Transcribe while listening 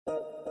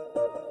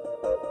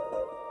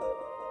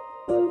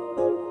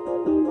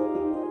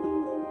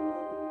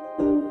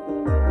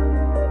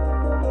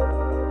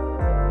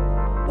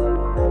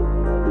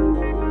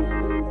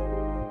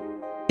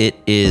It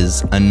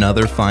is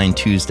another fine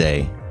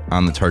Tuesday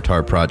on the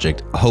Tartar Project.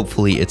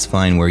 Hopefully it's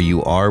fine where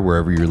you are,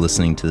 wherever you're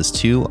listening to this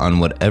to, on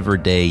whatever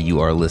day you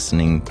are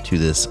listening to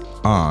this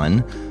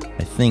on.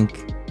 I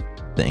think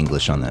the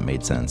English on that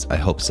made sense. I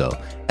hope so.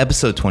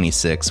 Episode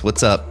 26.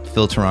 What's up?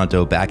 Phil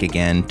Toronto back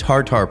again.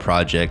 Tartar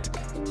Project.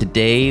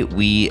 Today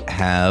we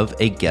have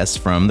a guest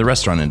from the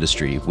restaurant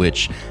industry,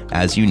 which,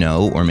 as you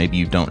know, or maybe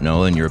you don't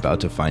know and you're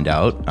about to find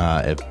out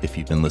if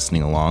you've been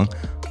listening along,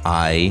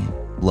 I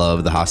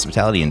love the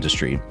hospitality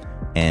industry.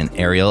 And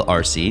Ariel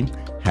Arce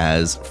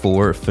has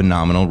 4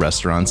 phenomenal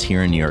restaurants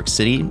here in New York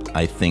City.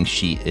 I think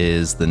she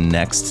is the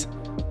next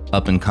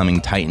up and coming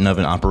titan of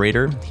an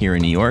operator here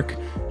in New York.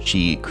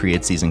 She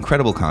creates these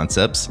incredible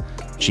concepts.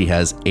 She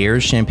has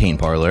Aire's Champagne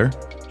Parlor.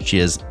 She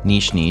has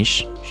Niche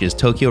Niche. She has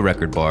Tokyo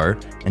Record Bar,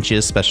 and she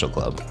has Special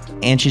Club.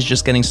 And she's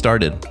just getting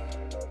started.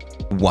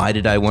 Why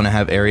did I want to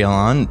have Ariel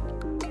on?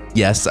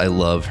 Yes, I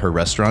love her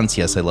restaurants.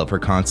 Yes, I love her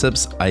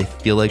concepts. I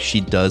feel like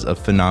she does a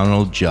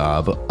phenomenal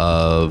job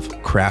of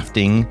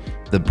crafting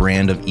the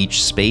brand of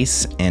each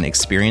space and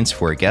experience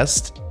for a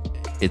guest.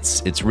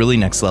 It's really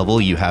next level.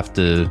 You have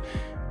to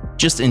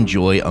just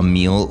enjoy a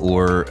meal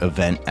or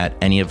event at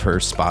any of her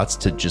spots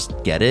to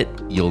just get it.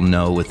 You'll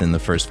know within the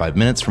first 5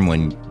 minutes from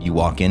when you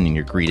walk in and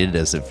you're greeted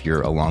as if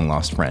you're a long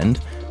lost friend,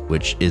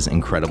 which is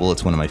incredible.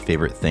 It's one of my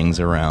favorite things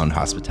around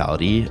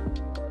hospitality.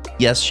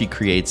 Yes, she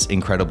creates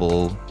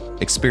incredible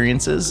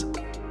experiences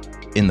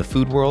in the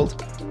food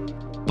world,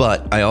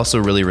 but I also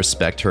really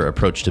respect her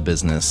approach to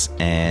business,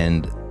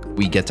 and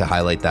we get to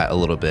highlight that a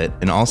little bit,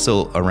 and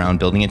also around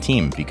building a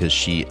team, because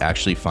she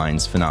actually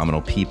finds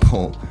phenomenal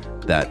people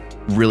that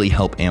really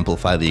help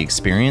amplify the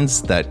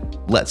experience, that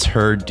lets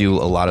her do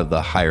a lot of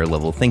the higher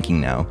level thinking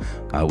now,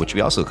 which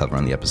we also cover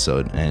on the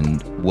episode,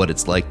 and what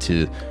it's like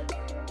to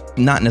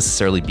not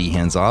necessarily be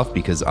hands-off,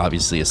 because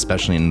obviously,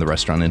 especially in the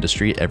restaurant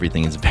industry,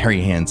 everything is very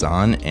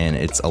hands-on and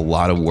it's a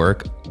lot of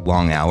work,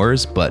 long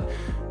hours, but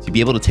to be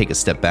able to take a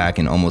step back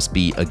and almost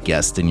be a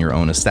guest in your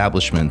own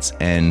establishments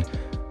and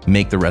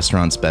make the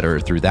restaurants better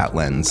through that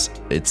lens,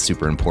 it's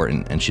super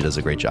important, and she does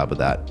a great job of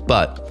that.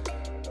 But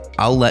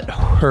I'll let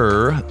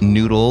her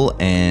noodle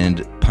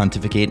and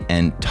pontificate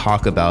and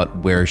talk about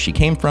where she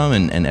came from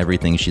and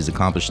everything she's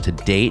accomplished to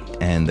date,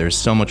 and there's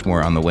so much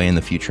more on the way in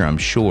the future, I'm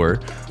sure.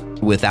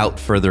 Without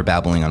further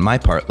babbling on my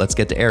part, let's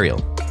get to Ariel.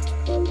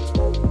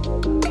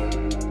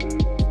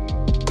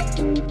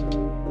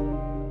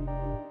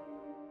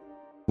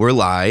 We're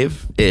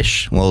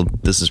live-ish. Well,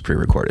 this is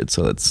pre-recorded,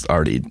 so it's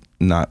already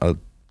not a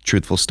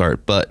truthful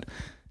start, but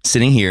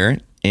sitting here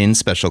in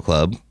Special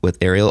Club with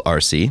Ariel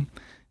Arce.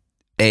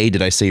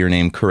 Did I say your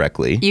name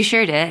correctly? You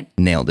sure did.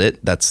 Nailed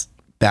it. That's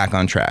back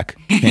on track.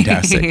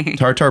 Fantastic.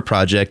 Tartar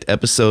Project,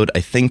 episode,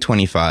 I think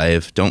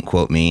 25. Don't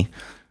quote me.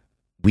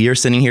 We are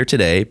sitting here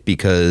today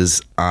because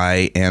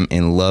I am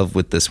in love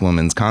with this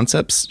woman's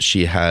concepts.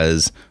 She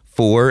has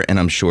 4, and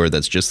I'm sure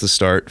that's just the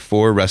start,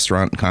 4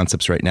 restaurant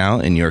concepts right now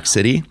in New York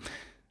City.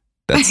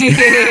 That's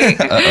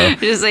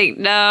just like,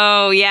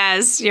 no,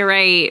 yes, you're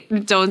right. I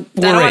don't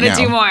want to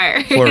do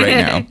more. 4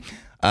 right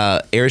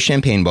now. Aire's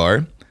Champagne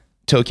Bar,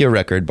 Tokyo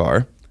Record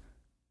Bar,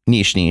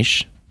 Niche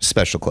Niche,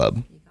 Special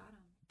Club.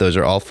 Those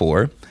are all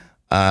 4.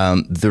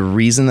 The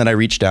reason that I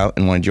reached out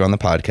and wanted you on the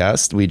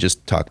podcast, we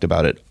just talked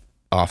about it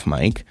off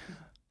mic.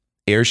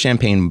 Aire's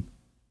Champagne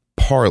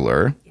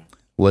Parlor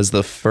was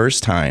the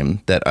first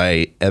time that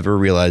I ever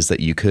realized that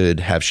you could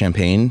have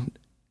champagne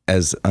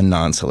as a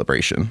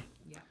non-celebration.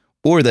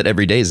 Or that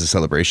every day is a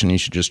celebration, you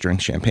should just drink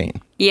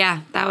champagne.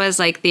 Yeah, that was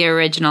like the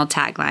original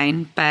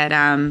tagline. But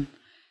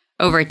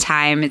over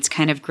time, it's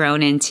kind of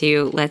grown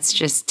into, let's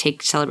just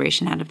take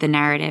celebration out of the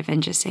narrative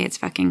and just say it's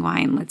fucking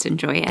wine. Let's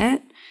enjoy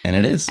it. And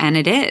it is. And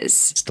it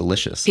is. It's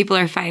delicious. People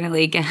are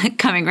finally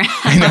coming around.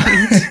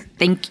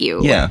 Thank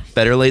you. Yeah,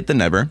 better late than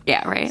never.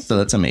 Yeah, right. So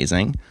that's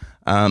amazing.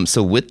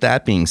 So with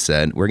that being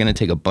said, we're going to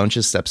take a bunch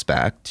of steps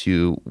back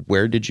to,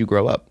 where did you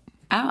grow up?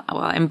 Oh,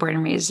 well, I'm born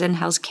and raised in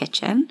Hell's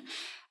Kitchen.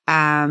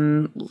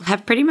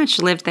 Have pretty much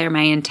lived there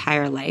my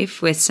entire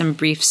life, with some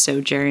brief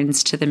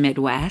sojourns to the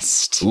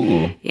Midwest.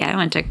 Ooh. Yeah, I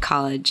went to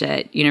college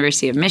at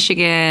University of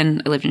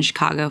Michigan. I lived in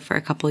Chicago for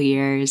a couple of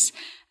years,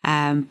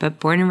 but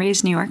born and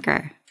raised New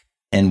Yorker.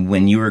 And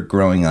when you were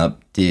growing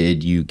up,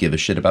 did you give a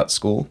shit about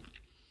school?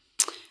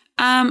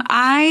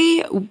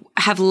 I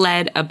have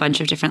led a bunch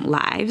of different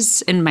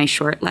lives in my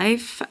short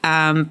life,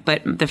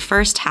 but the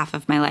first half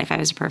of my life, I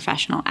was a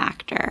professional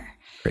actor.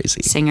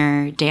 Crazy.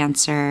 Singer,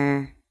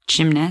 dancer,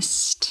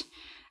 gymnast,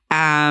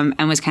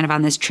 and was kind of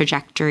on this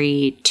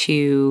trajectory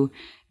to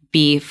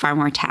be far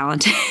more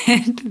talented,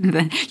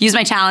 use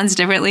my talents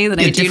differently than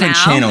I do now. Different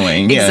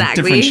channeling.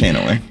 Exactly. Yeah, different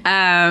channeling.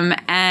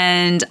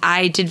 And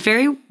I did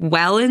very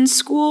well in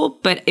school,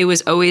 but it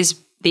was always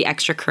the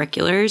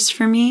extracurriculars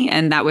for me.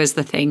 And that was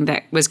the thing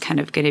that was kind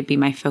of going to be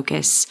my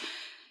focus,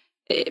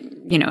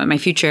 you know, in my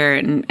future.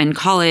 And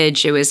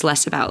college, it was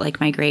less about like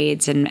my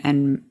grades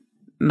and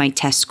my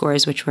test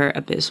scores, which were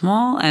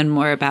abysmal, and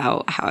more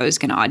about how I was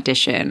going to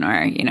audition,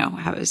 or, you know,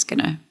 how I was going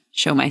to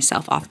show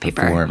myself off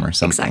paper. Perform or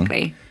something.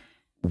 Exactly.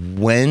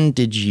 When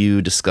did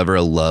you discover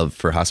a love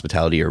for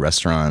hospitality or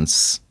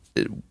restaurants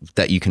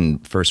that you can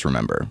first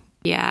remember?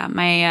 Yeah,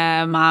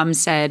 my mom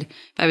said if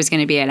I was going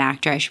to be an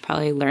actor, I should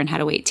probably learn how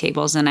to wait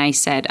tables. And I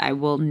said, I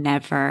will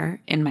never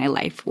in my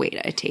life wait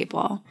a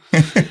table.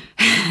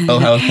 Oh,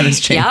 how that has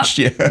changed.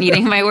 Yep, Yeah.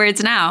 eating my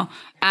words now.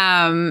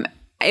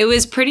 It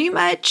was pretty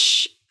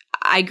much,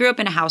 I grew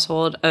up in a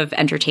household of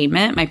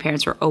entertainment. My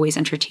parents were always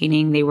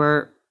entertaining. They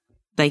were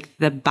like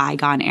the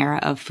bygone era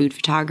of food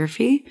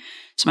photography.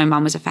 So my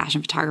mom was a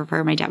fashion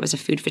photographer. My dad was a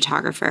food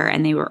photographer,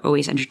 and they were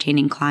always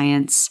entertaining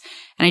clients.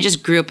 And I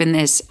just grew up in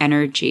this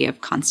energy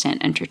of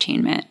constant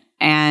entertainment.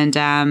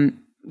 And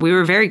we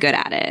were very good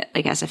at it,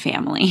 like as a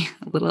family,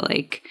 a little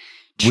like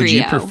trio. Would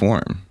you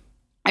perform?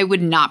 I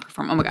would not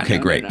perform. Oh my God. Okay,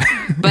 no, great. No.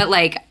 But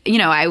like,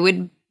 I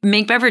would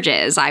make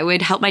beverages. I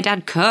would help my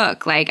dad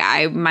cook. Like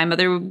my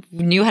mother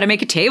knew how to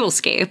make a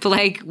tablescape.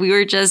 Like we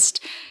were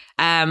just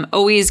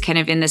always kind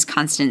of in this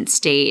constant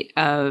state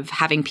of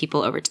having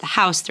people over to the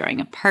house,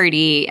 throwing a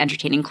party,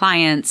 entertaining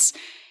clients.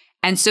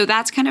 And so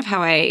that's kind of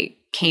how I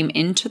came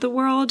into the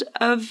world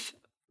of,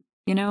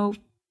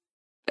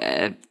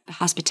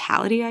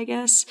 hospitality, I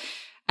guess.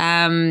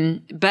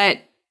 But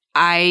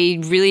I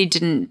really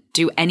didn't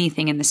do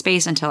anything in the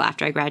space until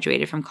after I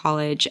graduated from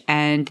college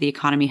and the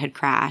economy had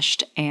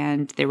crashed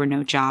and there were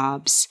no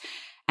jobs.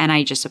 And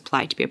I just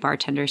applied to be a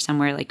bartender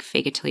somewhere, like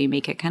fake it till you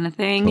make it kind of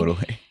thing.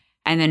 Totally.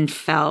 And then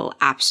fell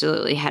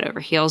absolutely head over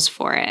heels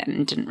for it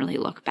and didn't really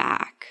look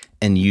back.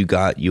 And you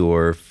got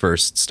your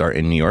first start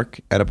in New York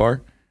at a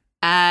bar?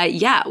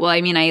 Yeah. Well,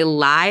 I mean, I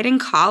lied in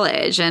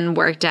college and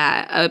worked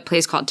at a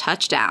place called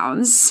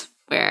Touchdowns,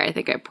 where I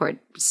think I poured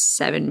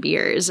 7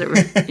 beers, or,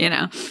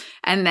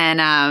 And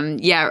then,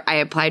 I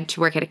applied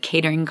to work at a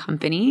catering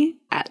company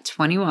at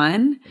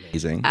 21.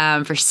 Amazing.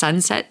 For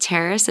Sunset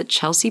Terrace at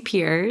Chelsea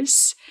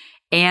Piers.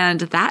 And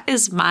that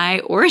is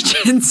my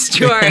origin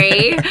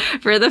story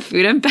for the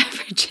food and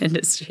beverage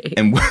industry.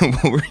 And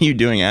what were you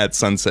doing at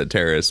Sunset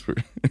Terrace?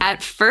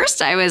 At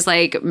first, I was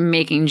like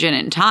making gin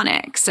and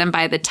tonics. And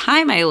by the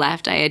time I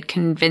left, I had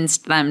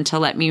convinced them to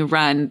let me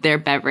run their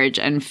beverage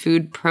and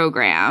food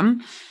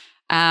program.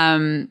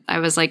 I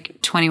was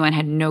like 21,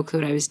 had no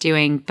clue what I was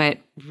doing, but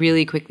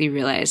really quickly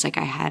realized like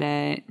I had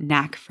a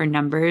knack for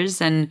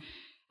numbers and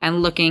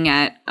looking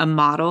at a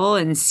model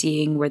and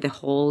seeing where the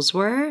holes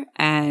were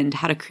and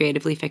how to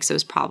creatively fix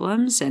those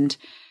problems. And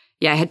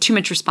yeah, I had too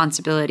much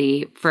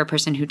responsibility for a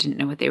person who didn't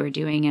know what they were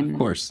doing. And of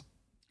course.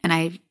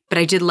 But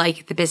I did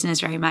like the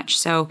business very much.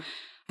 So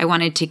I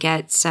wanted to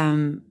get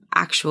some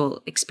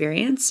actual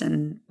experience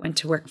and went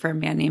to work for a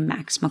man named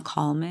Max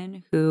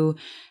McCallman, who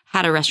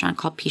had a restaurant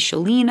called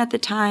Picholine at the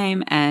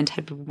time and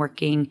had been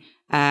working,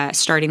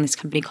 starting this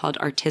company called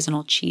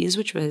Artisanal Cheese,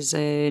 which was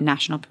a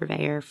national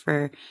purveyor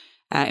for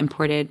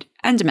imported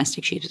and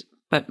domestic cheese,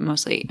 but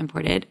mostly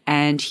imported.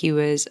 And he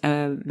was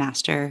a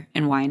master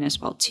in wine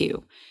as well,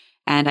 too.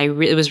 And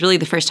it was really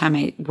the first time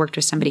I worked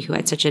with somebody who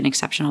had such an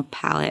exceptional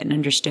palate and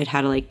understood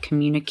how to like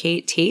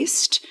communicate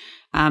taste.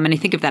 And I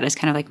think of that as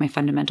kind of like my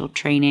fundamental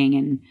training.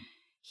 And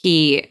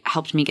he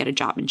helped me get a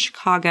job in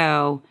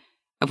Chicago,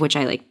 of which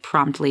I like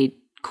promptly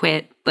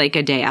quit like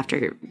a day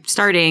after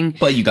starting.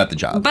 But you got the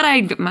job. But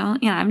I've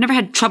never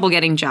had trouble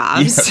getting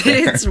jobs.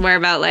 Yeah, it's more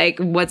about like,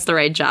 what's the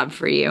right job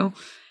for you?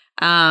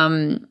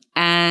 I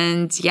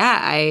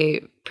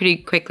pretty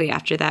quickly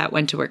after that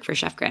went to work for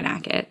Chef Grant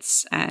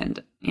Achatz.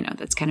 And,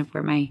 that's kind of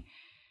where my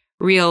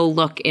real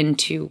look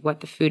into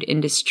what the food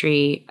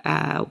industry,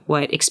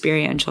 what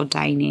experiential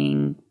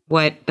dining,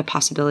 what the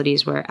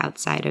possibilities were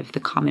outside of the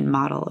common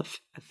model of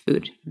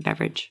food and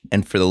beverage.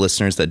 And for the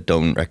listeners that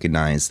don't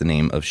recognize the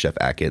name of Chef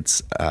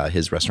Achatz,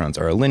 his restaurants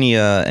are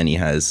Alinea, and he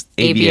has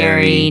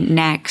Aviary,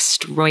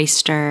 Next,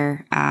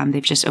 Royster.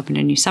 They've just opened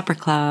a new supper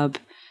club.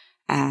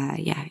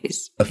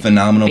 It's a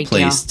phenomenal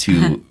place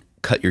to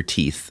cut your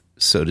teeth,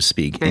 so to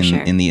speak,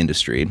 in the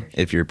industry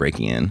if you're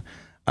breaking in.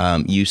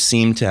 You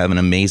seem to have an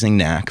amazing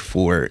knack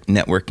for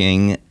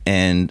networking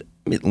and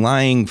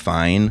lying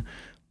fine,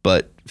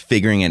 but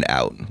figuring it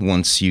out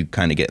once you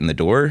kind of get in the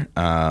door,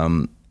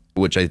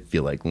 which I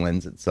feel like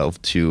lends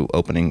itself to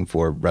opening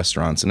for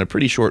restaurants in a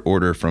pretty short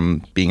order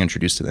from being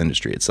introduced to the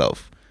industry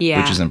itself,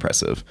 which is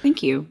impressive.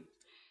 Thank you.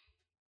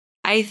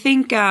 I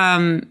think,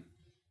 I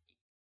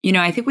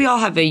think we all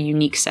have a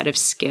unique set of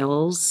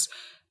skills,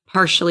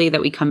 partially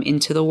that we come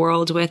into the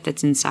world with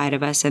that's inside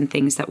of us and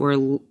things that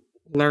were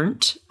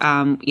learned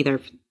either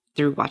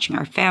through watching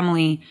our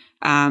family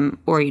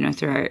or,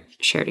 through our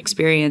shared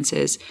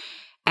experiences.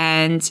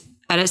 And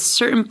at a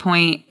certain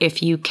point,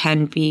 if you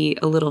can be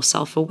a little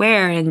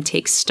self-aware and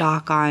take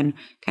stock on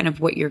kind of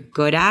what you're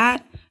good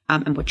at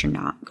and what you're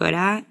not good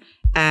at,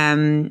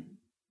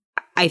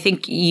 I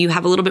think you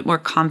have a little bit more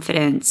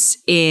confidence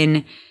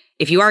in,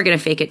 if you are going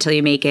to fake it till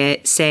you make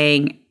it,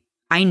 saying,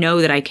 I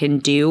know that I can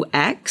do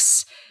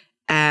X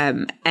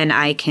and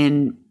I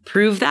can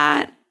prove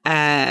that.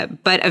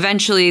 But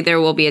eventually there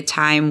will be a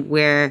time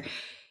where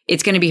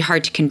it's going to be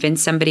hard to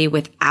convince somebody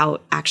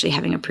without actually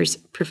having a proof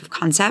of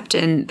concept.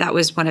 And that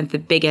was one of the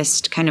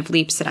biggest kind of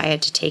leaps that I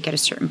had to take at a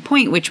certain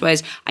point, which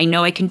was, I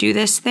know I can do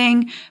this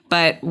thing,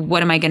 but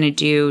what am I going to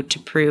do to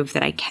prove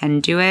that I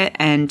can do it?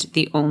 And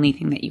the only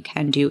thing that you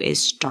can do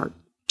is start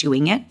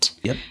doing it.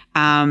 Yep.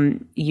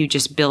 You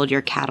just build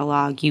your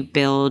catalog, you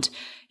build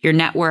your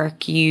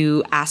network,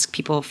 you ask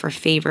people for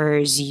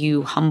favors,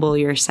 you humble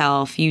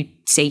yourself, you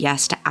say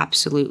yes to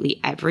absolutely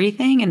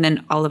everything. And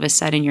then all of a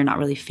sudden you're not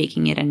really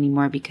faking it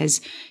anymore because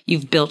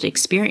you've built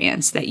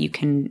experience that you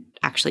can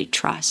actually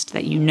trust,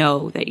 that you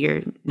know that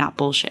you're not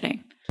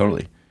bullshitting.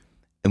 Totally.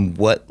 And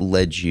what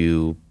led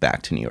you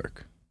back to New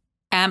York?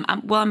 I'm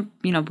born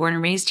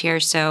and raised here.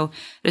 So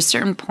at a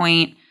certain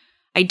point,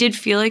 I did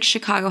feel like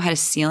Chicago had a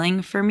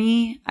ceiling for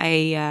me.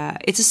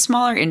 It's a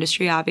smaller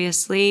industry,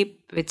 obviously.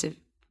 It's a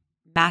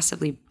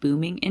massively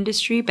booming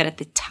industry. But at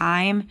the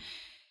time,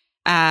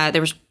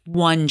 there was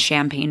one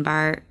champagne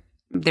bar.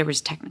 There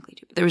was technically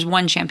two. But there was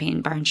one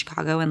champagne bar in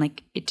Chicago, and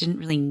like it didn't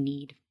really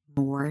need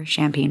more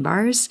champagne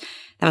bars.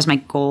 That was my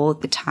goal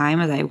at the time,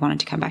 was I wanted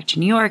to come back to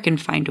New York and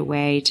find a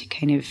way to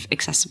kind of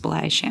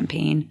accessibilize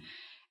champagne.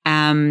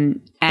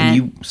 And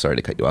you, sorry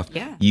to cut you off.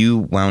 Yeah. You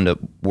wound up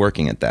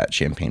working at that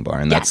champagne bar,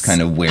 and that's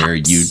kind of where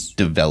you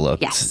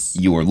developed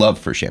your love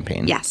for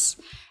champagne. Yes.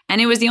 And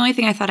it was the only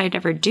thing I thought I'd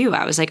ever do.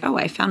 I was like, oh,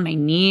 I found my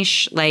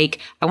niche. Like,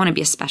 I want to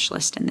be a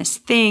specialist in this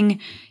thing.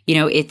 You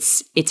know,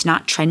 it's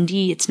not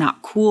trendy. It's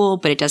not cool,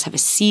 but it does have a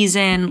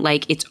season.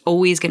 Like, it's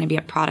always going to be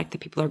a product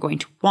that people are going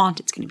to want.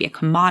 It's going to be a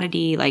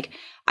commodity. Like,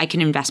 I can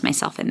invest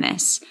myself in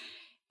this.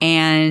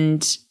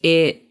 And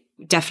it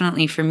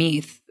definitely, for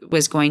me,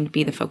 was going to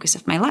be the focus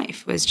of my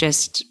life, was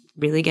just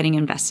really getting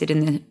invested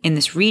in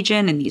this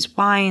region and these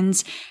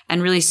wines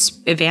and really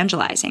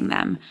evangelizing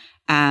them.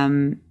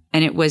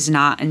 And it was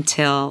not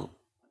until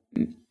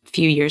a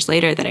few years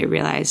later that I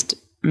realized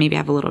maybe I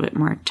have a little bit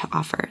more to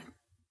offer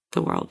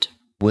the world.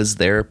 Was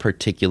there a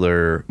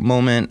particular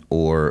moment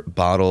or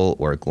bottle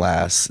or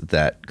glass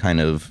that kind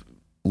of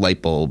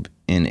light bulb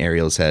in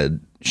Ariel's head,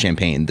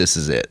 champagne, this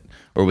is it?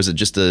 Or was it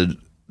just the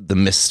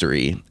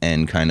mystery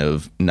and kind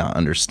of not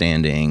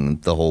understanding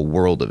the whole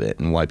world of it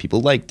and why people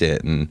liked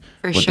it and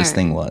this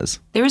thing was?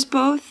 There was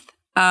both.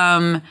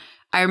 I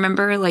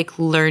remember like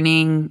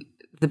learning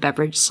the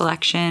beverage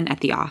selection at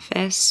the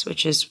office,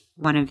 which is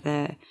one of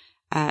the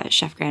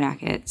Chef Grant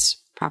Achat's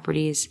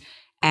properties.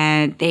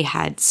 And they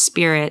had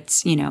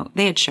spirits,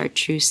 they had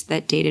chartreuse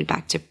that dated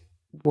back to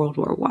World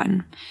War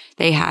I.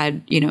 They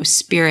had,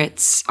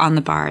 spirits on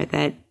the bar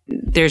that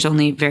there's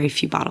only very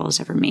few bottles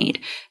ever made.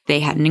 They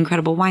had an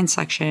incredible wine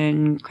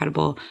selection,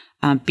 incredible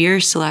beer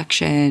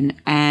selection.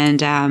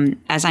 And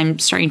as I'm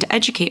starting to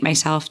educate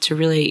myself to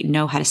really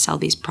know how to sell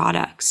these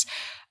products,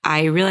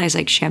 I realized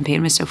like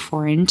champagne was so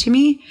foreign to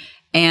me.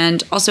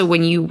 And also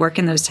when you work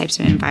in those types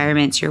of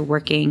environments, you're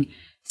working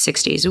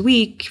 6 days a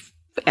week.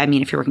 I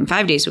mean, if you're working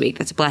 5 days a week,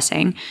 that's a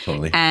blessing.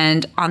 Totally.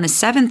 And on the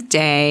 7th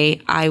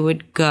day, I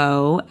would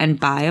go and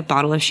buy a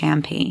bottle of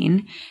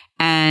champagne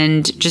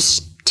and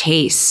just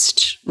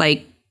taste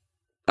like,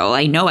 oh,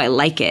 I know I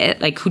like it.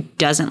 Like, who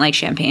doesn't like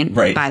champagne?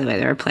 Right. By the way,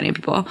 there are plenty of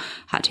people,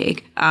 hot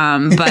take.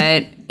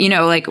 But,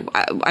 like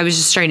I was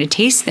just starting to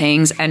taste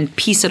things and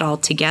piece it all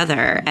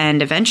together.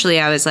 And eventually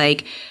I was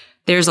like,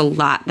 there's a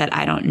lot that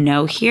I don't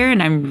know here,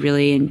 and I'm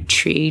really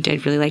intrigued.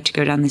 I'd really like to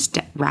go down this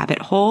rabbit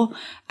hole.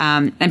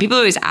 And people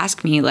always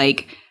ask me,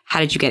 like, how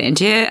did you get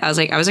into it? I was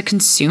like, I was a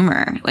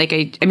consumer. Like,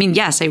 I mean,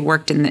 yes, I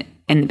worked in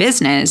the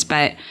business,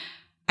 but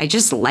I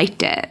just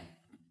liked it.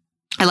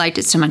 I liked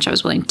it so much I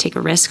was willing to take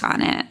a risk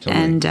on it.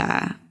 Totally.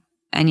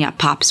 And yeah,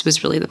 Pops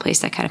was really the place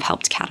that kind of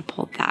helped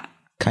catapult that.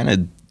 Kind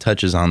of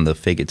touches on the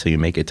fake it till you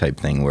make it type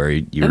thing, where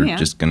you're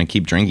just going to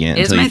keep drinking it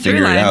until you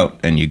figure it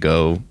out, and you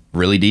go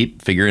really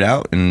deep, figure it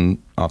out,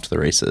 and off to the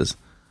races.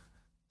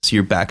 So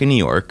you're back in New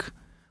York,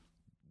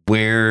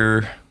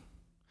 where,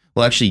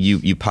 well, actually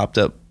you popped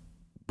up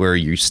where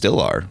you still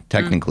are,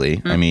 technically.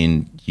 Mm-hmm. I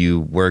mean, you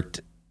worked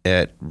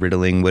at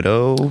Riddling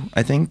Widow,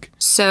 I think.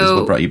 So is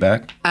what brought you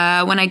back?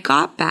 When I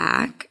got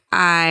back,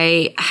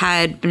 I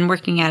had been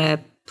working at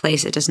a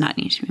place that does not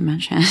need to be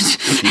mentioned.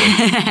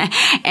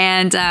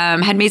 And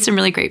had made some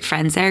really great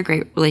friends there,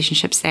 great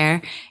relationships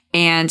there.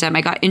 And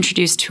I got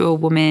introduced to a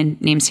woman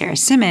named Sarah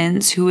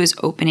Simmons, who was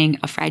opening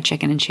a fried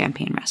chicken and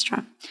champagne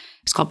restaurant.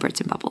 It's called Birds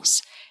and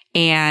Bubbles.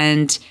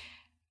 And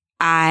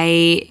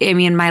I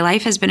mean, my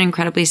life has been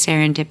incredibly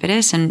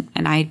serendipitous, and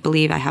I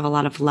believe I have a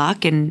lot of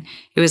luck. And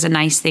it was a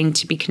nice thing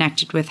to be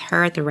connected with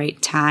her at the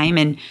right time.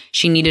 And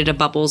she needed a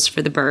bubbles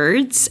for the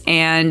birds.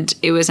 And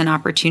it was an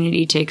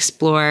opportunity to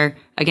explore,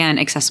 again,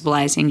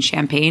 accessibilizing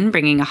champagne,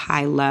 bringing a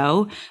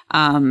high-low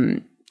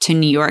to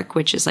New York,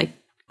 which is like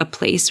a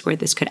place where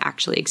this could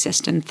actually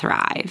exist and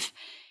thrive.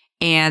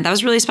 And that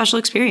was a really special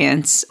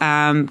experience,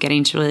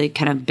 getting to really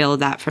kind of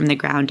build that from the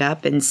ground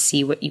up and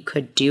see what you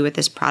could do with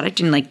this product,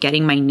 and like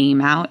getting my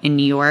name out in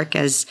New York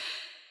as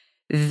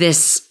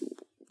this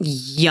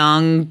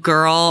young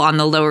girl on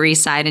the Lower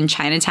East Side in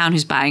Chinatown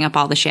who's buying up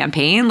all the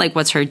champagne. Like,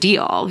 what's her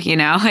deal,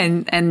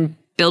 and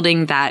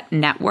building that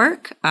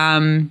network.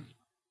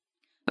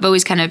 It I've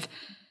always kind of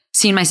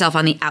seen myself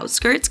on the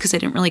outskirts because I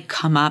didn't really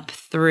come up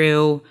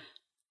through,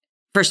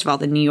 first of all,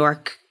 the New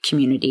York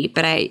community,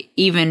 but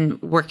even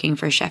working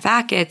for Chef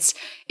Ackett's,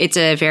 it's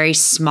a very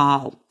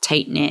small,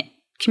 tight-knit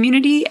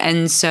community.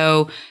 And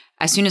so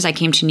as soon as I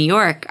came to New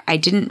York, I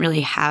didn't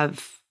really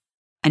have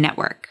a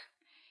network.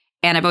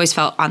 And I've always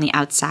felt on the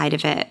outside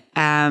of it.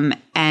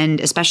 And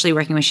especially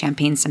working with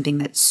champagne, something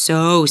that's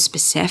so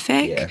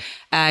specific,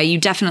 you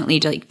definitely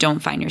don't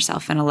find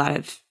yourself in a lot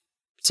of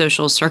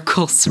social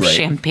circles of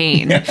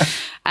champagne. But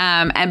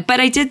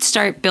I did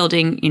start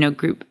building,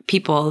 group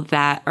people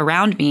that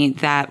around me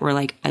that were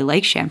like, I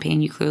like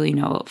champagne. You clearly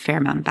know a fair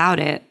amount about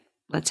it.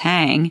 Let's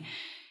hang.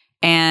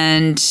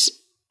 And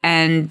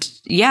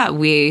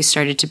we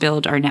started to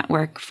build our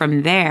network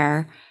from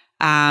there.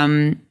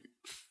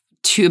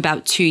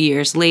 About 2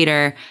 years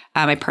later,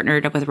 I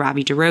partnered up with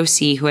Robbie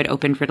DeRossi, who had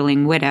opened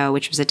Riddling Widow,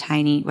 which was a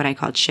tiny, what I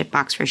called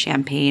shitbox for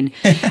champagne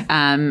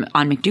on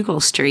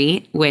McDougal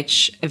Street,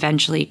 which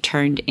eventually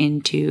turned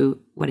into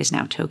what is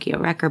now Tokyo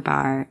Record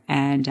Bar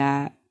and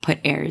put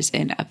Airs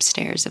in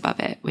upstairs above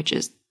it, which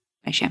is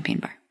my champagne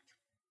bar.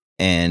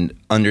 And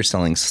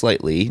underselling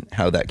slightly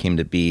how that came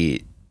to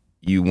be,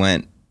 you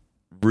went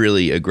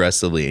really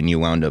aggressively and you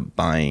wound up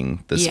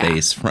buying the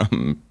space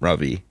from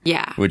Ravi,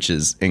 which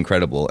is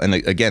incredible. And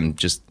again,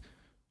 just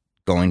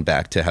going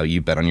back to how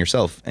you bet on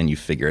yourself and you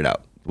figure it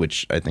out,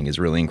 which I think is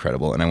really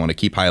incredible. And I want to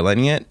keep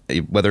highlighting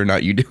it. Whether or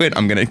not you do it,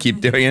 I'm going to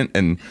keep doing it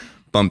and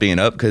bumping it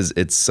up because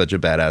it's such a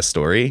badass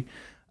story.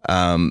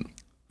 From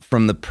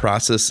the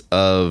process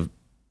of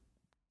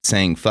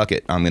saying, fuck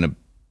it, I'm going to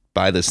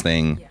buy this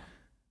thing.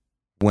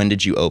 When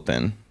did you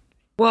open?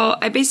 Well,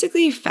 I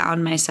basically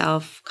found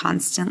myself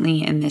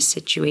constantly in this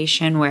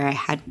situation where I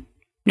had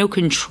no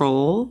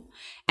control.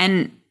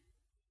 And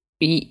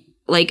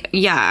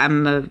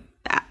I'm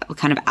a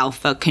kind of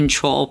alpha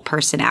control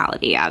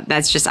personality.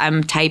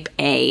 I'm type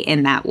A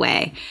in that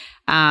way.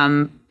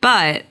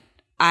 But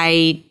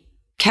I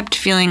kept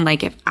feeling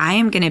like if I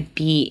am going to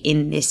be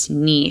in this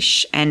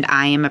niche and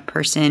I am a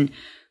person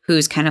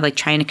who's kind of like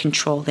trying to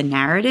control the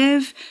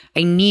narrative,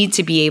 I need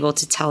to be able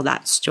to tell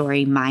that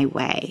story my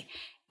way.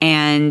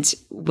 And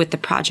with the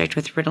project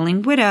with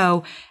Riddling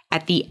Widow,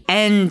 at the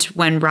end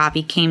when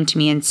Robbie came to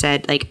me and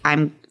said, like,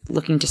 I'm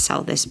looking to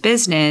sell this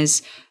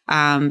business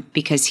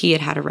because he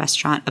had a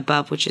restaurant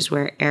above, which is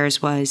where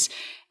Airs was,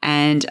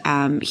 and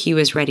he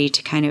was ready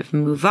to kind of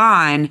move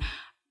on,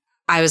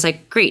 I was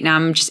like, great, now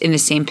I'm just in the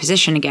same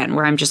position again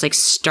where I'm just like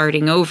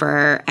starting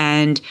over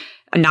and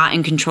not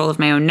in control of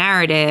my own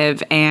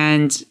narrative,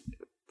 and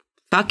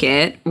fuck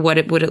it,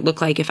 what would it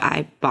look like if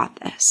I bought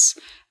this?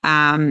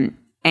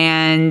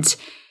 And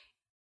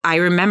I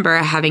remember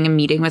having a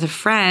meeting with a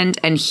friend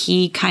and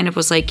he kind of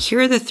was like, here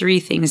are the 3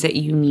 things that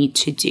you need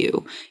to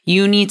do.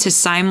 You need to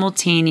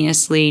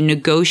simultaneously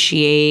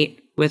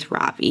negotiate with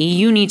Ravi.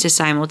 You need to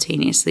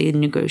simultaneously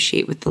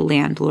negotiate with the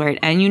landlord,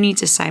 and you need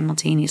to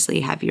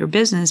simultaneously have your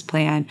business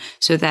plan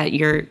so that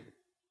you're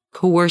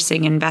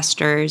coercing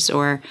investors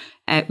or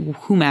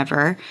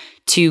whomever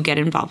to get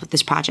involved with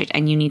this project.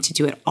 And you need to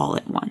do it all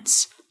at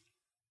once.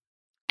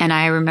 And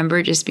I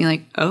remember just being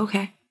like, oh,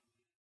 okay.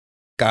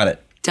 Got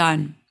it.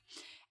 Done.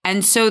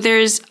 And so there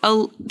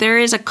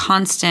is a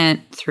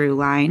constant through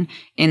line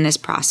in this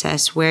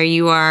process where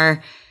you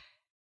are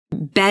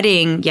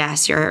betting,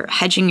 yes, you're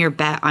hedging your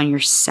bet on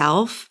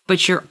yourself,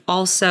 but you're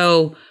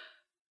also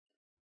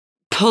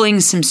pulling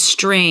some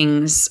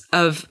strings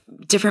of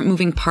different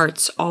moving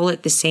parts all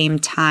at the same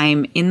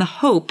time in the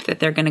hope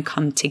that they're going to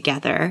come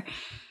together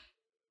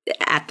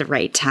at the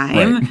right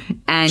time. Right.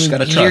 And just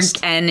gotta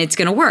trust. And it's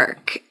going to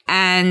work.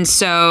 And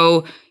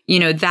so,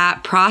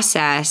 that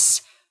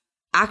process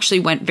actually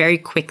went very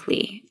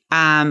quickly.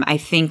 I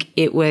think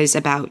it was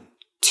about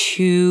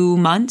 2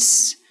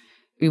 months.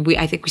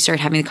 I think we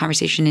started having the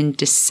conversation in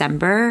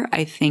December.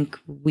 I think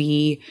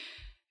we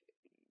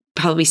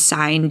probably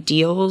signed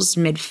deals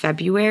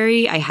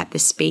mid-February. I had the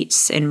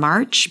space in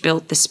March,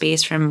 built the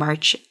space from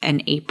March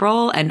and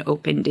April, and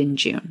opened in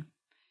June.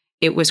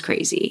 It was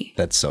crazy.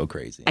 That's so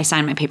crazy. I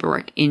signed my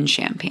paperwork in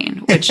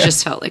Champagne, which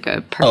just felt like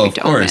a perfect omen. Of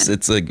course. Omen.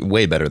 It's like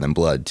way better than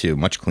blood, too.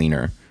 Much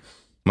cleaner.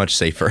 Much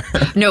safer.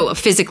 No,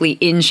 physically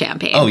in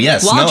champagne. Oh,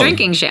 yes. While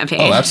drinking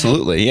champagne. Oh,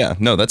 absolutely. Yeah.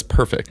 No, that's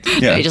perfect.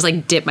 Yeah. I just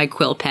like dip my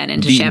quill pen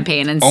into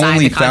champagne and sign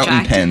the contract. Only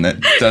fountain pen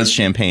that does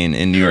champagne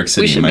in New York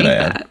City, we should might make I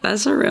add. That.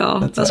 That's a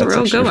real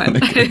good one.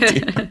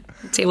 Really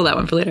table that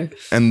one for later.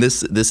 And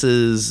this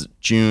is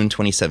June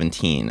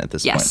 2017 at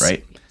this point,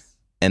 right?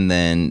 And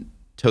then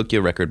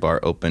Tokyo Record Bar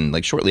opened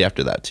like shortly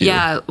after that too.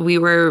 Yeah, we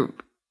were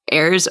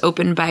Airs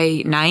open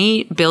by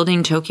night,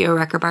 building Tokyo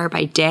Record Bar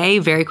by day.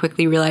 Very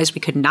quickly realized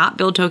we could not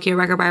build Tokyo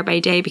Record Bar by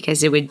day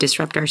because it would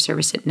disrupt our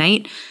service at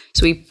night.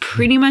 So we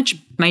pretty much,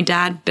 my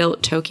dad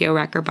built Tokyo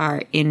Record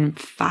Bar in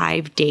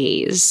 5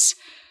 days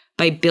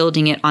by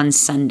building it on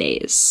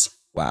Sundays.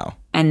 Wow.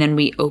 And then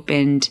we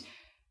opened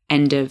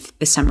end of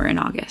the summer in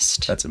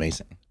August. That's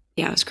amazing.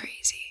 Yeah, it was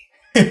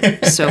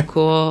crazy. So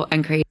cool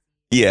and crazy.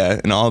 Yeah,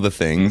 and all the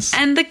things.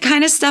 And the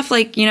kind of stuff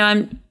like,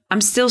 I'm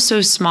still so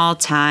small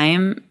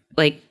time.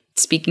 Like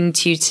speaking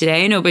to you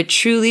today. No, but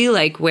truly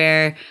like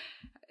where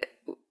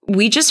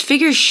we just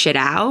figure shit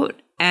out.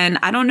 And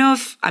I don't know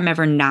if I'm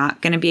ever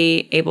not going to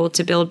be able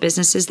to build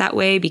businesses that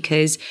way,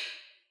 because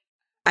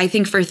I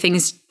think for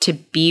things to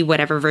be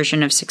whatever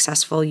version of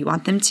successful you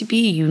want them to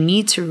be, you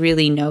need to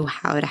really know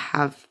how to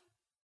have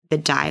the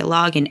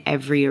dialogue in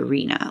every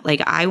arena.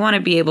 Like I want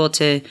to be able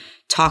to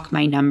talk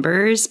my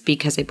numbers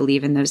because I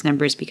believe in those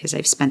numbers, because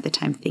I've spent the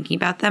time thinking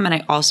about them. And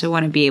I also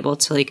want to be able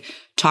to like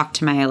talk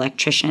to my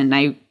electrician.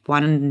 I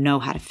want to know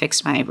how to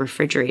fix my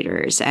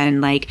refrigerators.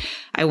 And like,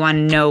 I want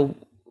to know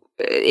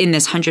in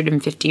this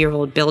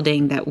 150-year-old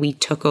building that we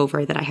took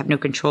over that I have no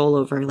control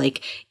over,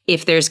 like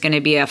if there's going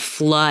to be a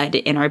flood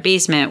in our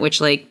basement,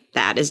 which like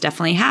that has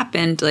definitely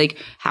happened, like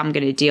how I'm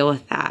going to deal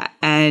with that.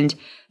 And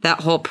that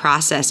whole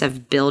process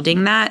of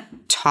building that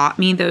taught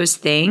me those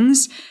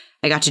things.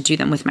 I got to do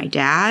them with my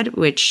dad,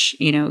 which,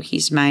 you know,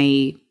 he's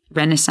my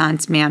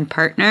Renaissance man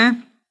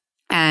partner.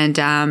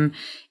 And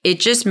it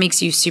just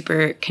makes you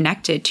super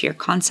connected to your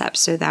concept,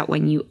 so that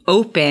when you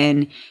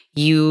open,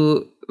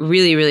 you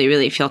really, really,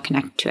 really feel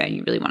connected to it and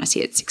you really want to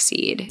see it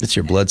succeed. It's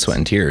your blood, sweat,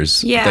 and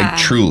tears. Yeah. Like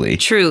truly.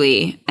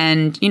 Truly.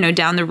 And, you know,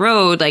 down the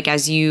road, like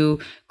as you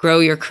grow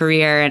your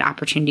career and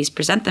opportunities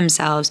present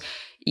themselves,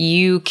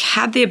 you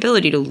have the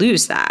ability to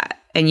lose that.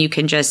 And you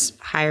can just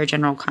hire a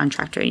general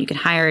contractor and you can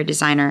hire a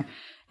designer,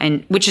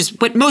 and which is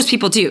what most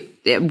people do.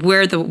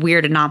 We're the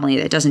weird anomaly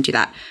that doesn't do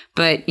that.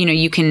 But, you know,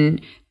 you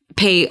can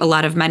pay a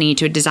lot of money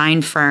to a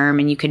design firm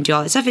and you can do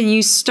all this stuff, and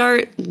you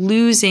start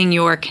losing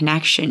your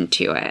connection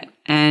to it.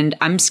 And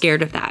I'm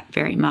scared of that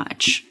very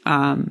much.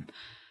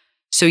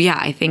 So yeah,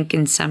 I think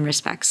in some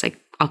respects, like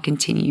I'll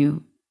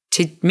continue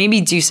to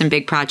maybe do some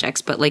big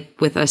projects, but like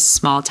with a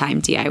small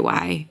time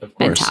DIY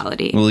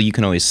mentality. Well, you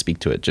can always speak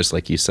to it, just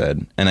like you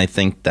said. And I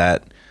think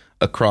that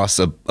across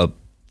a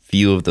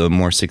few of the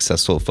more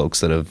successful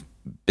folks that have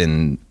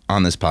been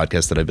on this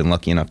podcast that I've been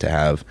lucky enough to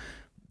have,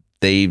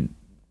 they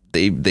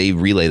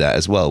relay that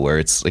as well, where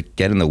it's like,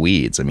 get in the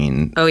weeds. I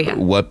mean,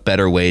 what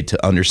better way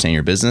to understand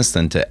your business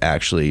than to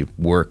actually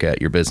work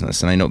at your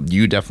business? And I know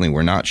you definitely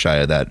were not shy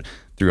of that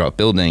throughout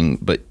building,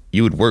 but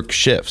you would work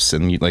shifts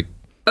and you like,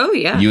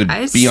 you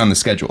would be on the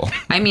schedule.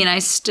 I mean, I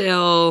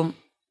still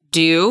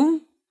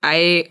do.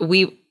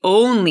 We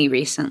only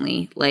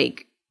recently,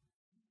 like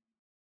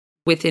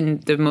within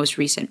the most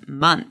recent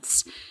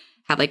months,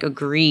 have like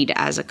agreed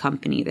as a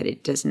company that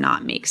it does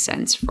not make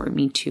sense for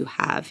me to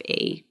have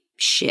a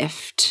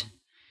shift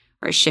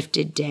or a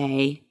shifted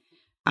day.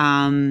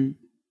 And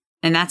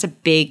that's a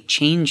big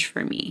change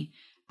for me.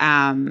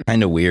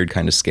 Kind of weird,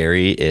 kind of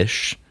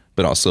scary-ish,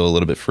 but also a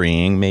little bit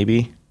freeing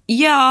maybe.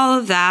 Yeah, all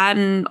of that.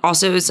 And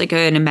also it's like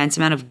an immense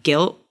amount of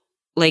guilt.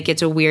 Like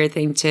it's a weird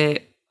thing to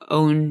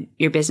own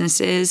your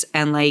businesses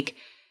and like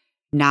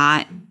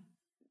not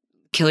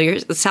kill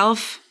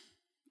yourself,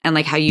 and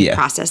like how you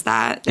process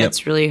that.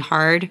 That's really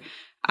hard.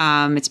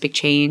 It's a big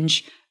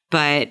change,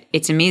 but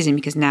it's amazing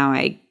because now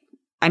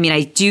I mean,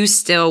 I do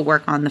still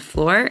work on the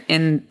floor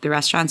in the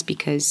restaurants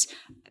because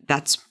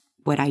that's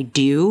what I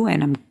do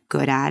and I'm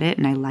good at it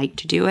and I like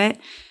to do it.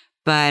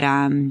 But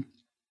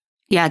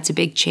yeah, it's a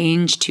big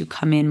change to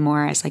come in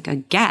more as like a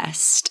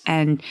guest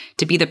and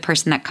to be the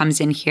person that comes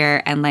in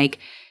here and like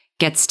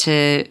gets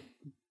to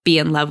be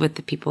in love with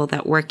the people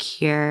that work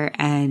here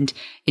and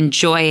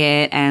enjoy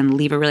it and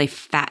leave a really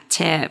fat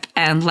tip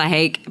and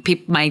like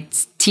my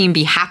team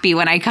be happy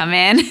when I come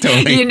in,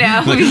 you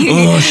know, like,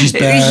 oh, she's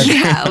back.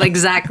 Yeah,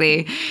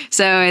 exactly.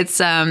 So it's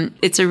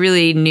a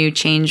really new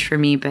change for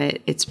me, but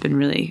it's been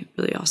really,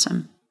 really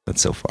awesome.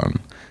 That's so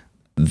fun.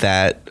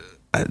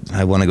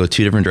 I want to go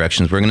two different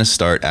directions. We're going to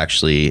start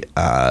actually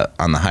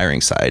on the hiring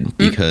side,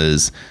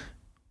 because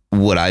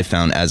what I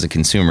found as a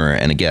consumer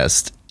and a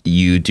guest,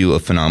 you do a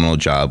phenomenal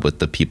job with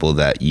the people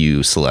that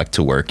you select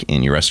to work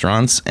in your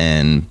restaurants.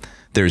 And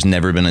there's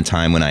never been a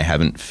time when I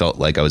haven't felt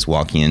like I was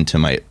walking into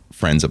my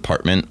friend's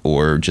apartment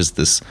or just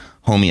this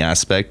homey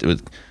aspect. It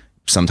was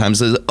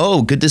sometimes,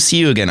 oh, good to see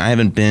you again. I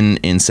haven't been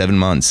in 7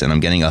 months, and I'm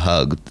getting a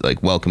hug,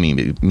 like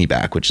welcoming me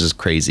back, which is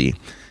crazy.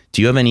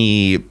 Do you have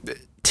any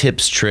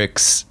tips,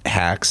 tricks,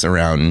 hacks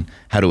around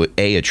how to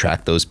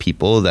attract those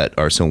people that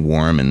are so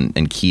warm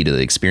and key to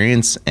the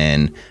experience,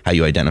 and how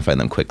you identify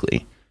them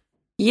quickly?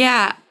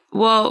 Yeah,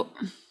 well,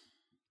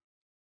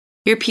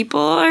 your people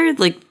are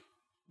like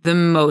the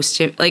most,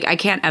 like I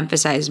can't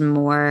emphasize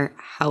more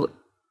how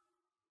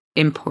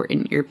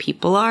important your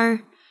people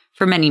are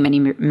for many, many,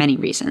 many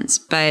reasons.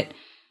 But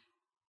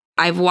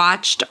I've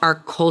watched our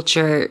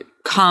culture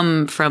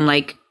come from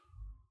like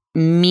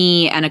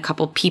me and a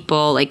couple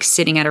people like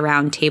sitting at a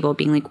round table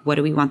being like, what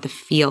do we want the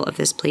feel of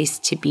this place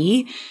to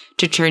be,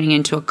 to turning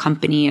into a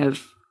company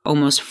of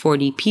almost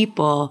 40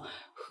 people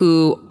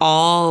who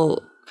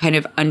all kind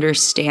of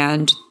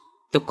understand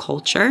the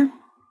culture.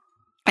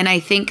 And I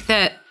think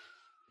that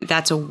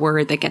that's a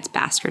word that gets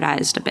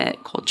bastardized a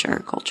bit,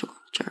 culture.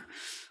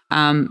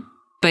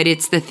 But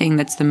it's the thing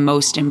that's the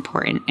most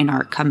important in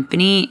our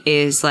company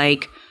is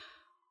like,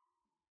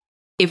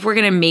 if we're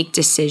going to make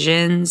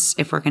decisions,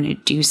 if we're going to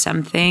do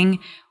something,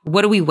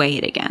 what do we weigh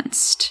it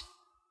against?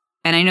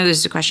 and I know this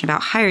is a question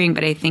about hiring,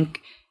 but I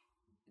think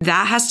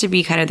that has to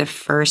be kind of the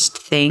first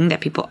thing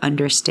that people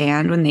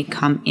understand when they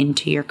come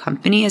into your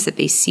company, is that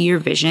they see your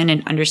vision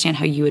and understand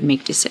how you would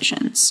make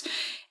decisions.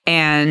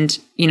 And,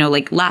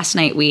 like last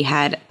night we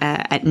had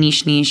at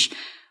Niche,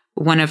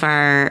 one of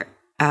our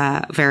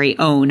very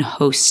own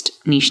host,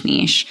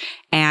 Niche,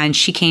 and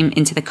she came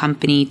into the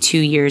company 2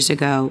 years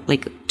ago,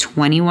 like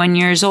 21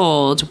 years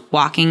old,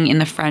 walking in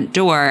the front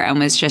door and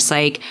was just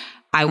like,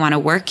 I want to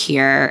work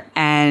here.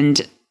 And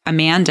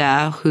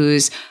Amanda,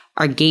 who's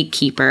our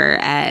gatekeeper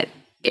at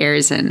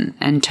Arce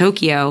and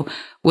Tokyo,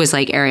 was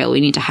like, Ariel,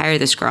 we need to hire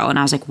this girl. And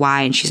I was like,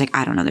 why? And she's like,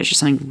 I don't know. There's just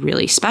something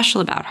really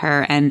special about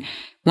her. And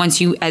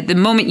at the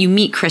moment you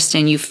meet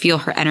Kristen, you feel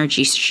her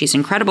energy. She's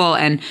incredible.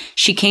 And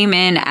she came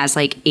in as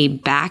like a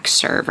back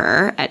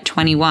server at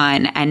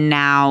 21 and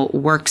now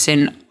works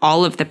in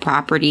all of the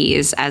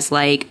properties as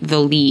like the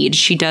lead.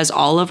 She does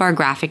all of our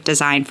graphic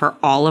design for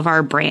all of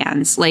our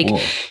brands. Like, whoa.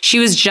 She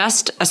was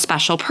just a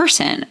special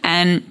person.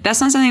 And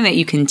that's not something that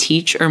you can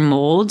teach or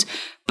mold,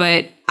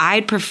 but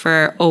I'd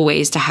prefer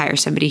always to hire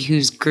somebody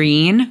who's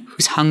green,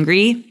 who's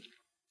hungry,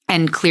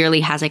 and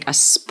clearly has like a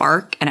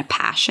spark and a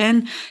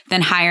passion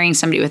than hiring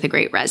somebody with a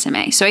great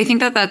resume. So I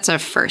think that that's a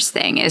first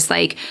thing, is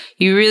like,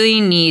 you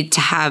really need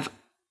to have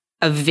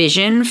a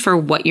vision for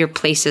what your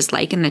place is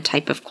like and the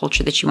type of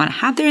culture that you want to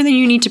have there. And then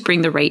you need to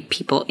bring the right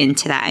people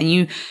into that.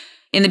 And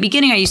in the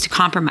beginning, I used to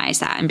compromise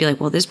that and be like,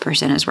 well, this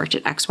person has worked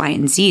at X, Y,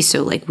 and Z.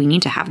 So like, we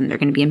need to have them. They're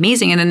going to be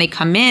amazing. And then they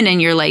come in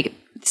and you're like,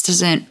 this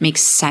doesn't make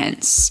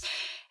sense.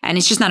 And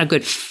it's just not a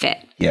good fit.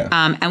 Yeah.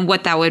 And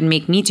what that would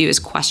make me do is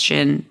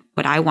question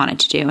what I wanted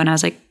to do. And I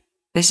was like,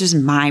 this is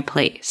my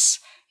place.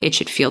 It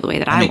should feel the way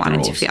that I want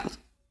it to feel.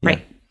 Yeah.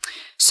 Right.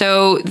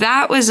 So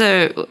that was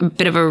a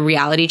bit of a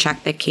reality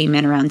check that came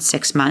in around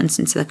 6 months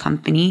into the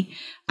company.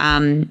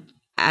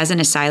 As an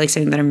aside, like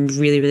something that I'm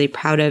really, really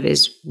proud of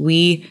is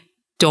we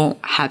don't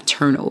have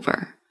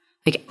turnover.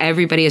 Like,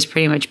 everybody has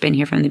pretty much been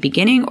here from the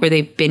beginning, or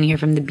they've been here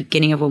from the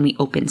beginning of when we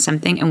open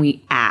something, and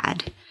we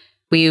add.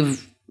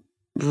 We've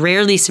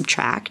rarely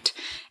subtract.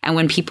 And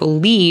when people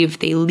leave,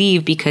 they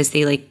leave because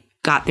they like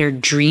got their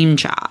dream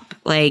job,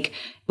 like,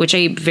 which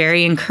I'm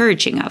very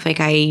encouraging of. Like,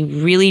 I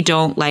really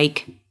don't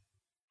like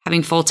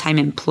having full-time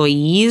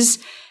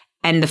employees,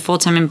 and the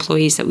full-time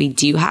employees that we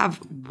do have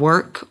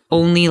work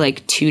only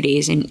like 2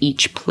 days in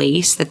each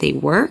place that they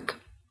work,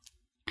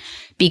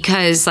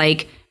 because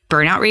like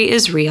burnout rate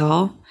is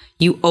real.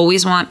 You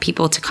always want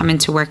people to come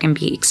into work and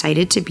be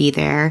excited to be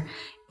there.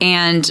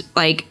 And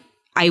like,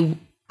 I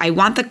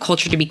want the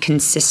culture to be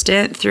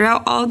consistent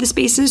throughout all of the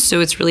spaces.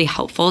 So it's really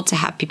helpful to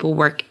have people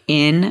work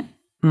in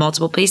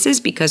multiple places,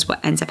 because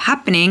what ends up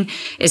happening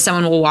is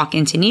someone will walk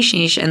into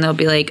Niche and they'll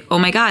be like, oh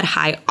my God,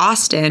 hi,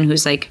 Austin,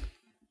 who's like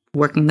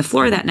working the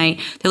floor that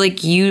night. They're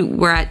like, you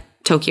were at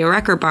Tokyo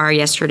Record Bar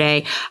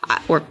yesterday,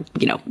 or,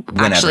 whenever.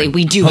 Actually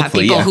we do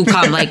hopefully, have people who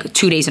come like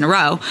 2 days in a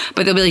row,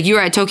 but they'll be like, you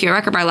were at Tokyo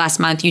Record Bar last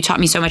month. You taught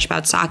me so much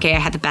about sake. I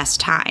had the best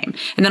time.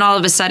 And then all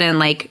of a sudden,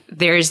 like,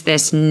 there's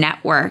this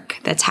network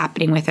that's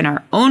happening within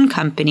our own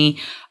company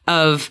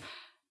of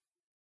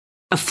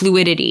a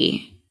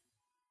fluidity.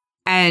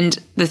 And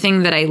the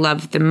thing that I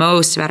love the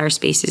most about our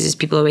spaces is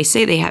people always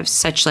say they have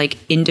such like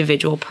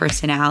individual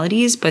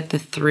personalities, but the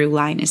through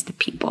line is the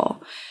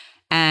people.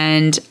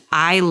 And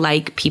I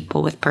like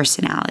people with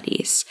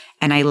personalities,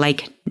 and I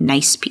like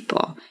nice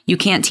people. You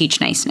can't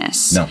teach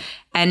niceness. No.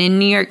 And in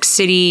New York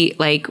City,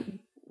 like,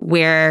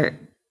 where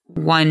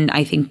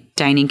I think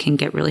dining can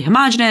get really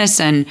homogenous,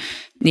 and,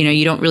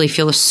 you don't really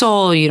feel the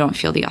soul, you don't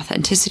feel the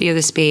authenticity of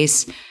the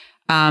space.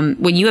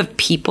 When you have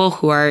people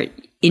who are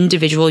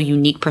individual,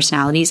 unique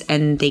personalities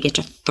and they get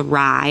to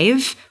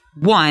thrive,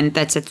 one,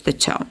 that sets the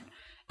tone.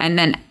 And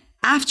then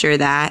after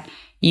that,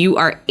 you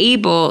are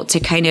able to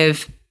kind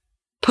of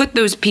put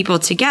those people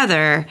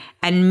together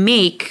and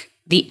make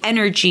the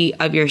energy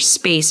of your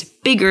space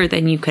bigger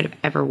than you could have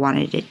ever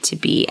wanted it to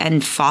be.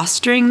 And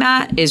fostering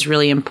that is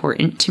really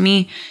important to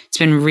me. It's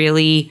been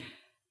really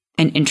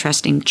an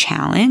interesting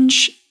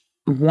challenge.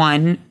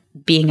 One,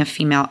 being a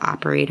female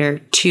operator.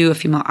 Two, a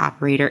female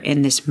operator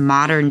in this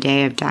modern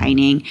day of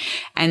dining.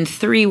 And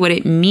three, what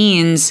it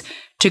means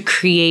to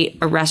create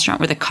a restaurant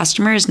where the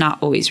customer is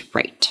not always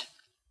right.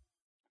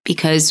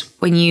 Because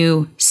when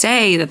you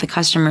say that the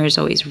customer is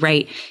always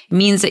right, it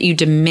means that you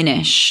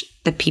diminish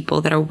the people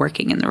that are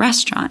working in the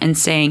restaurant, and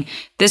saying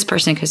this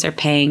person, because they're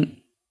paying,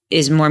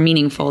 is more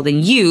meaningful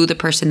than you, the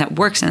person that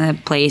works in the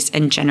place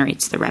and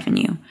generates the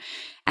revenue.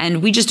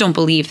 And we just don't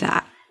believe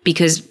that,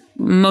 because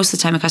most of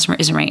the time a customer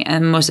isn't right.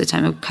 And most of the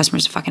time a customer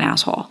is a fucking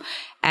asshole.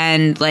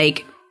 And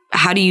like,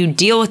 how do you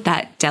deal with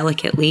that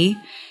delicately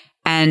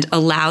and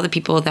allow the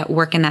people that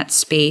work in that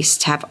space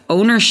to have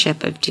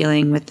ownership of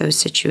dealing with those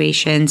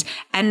situations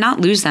and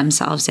not lose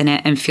themselves in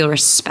it, and feel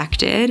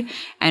respected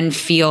and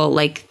feel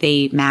like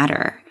they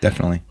matter?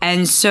 Definitely.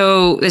 And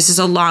so this is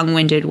a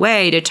long-winded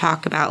way to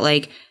talk about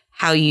like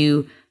how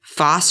you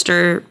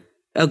foster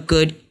a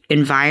good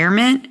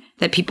environment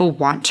that people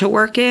want to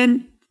work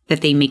in,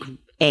 that they make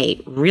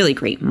really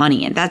great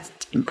money. And that's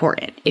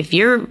important. If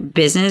your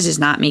business is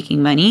not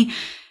making money,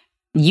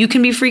 you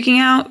can be freaking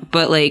out,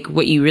 but like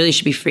what you really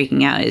should be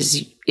freaking out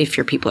is if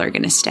your people are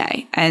going to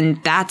stay.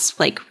 And that's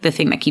like the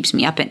thing that keeps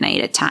me up at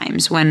night at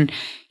times when,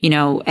 you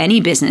know, any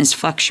business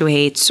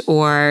fluctuates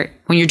or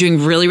when you're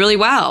doing really, really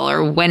well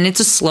or when it's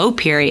a slow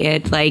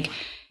period. Like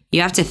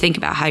you have to think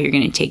about how you're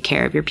going to take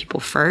care of your people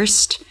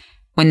first.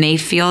 When they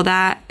feel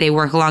that, they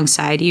work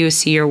alongside you,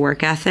 see your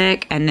work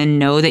ethic, and then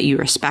know that you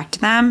respect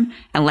them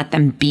and let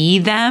them be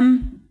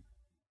them.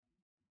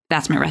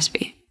 That's my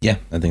recipe. Yeah,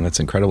 I think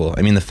that's incredible.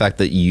 I mean, the fact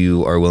that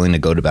you are willing to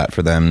go to bat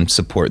for them,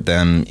 support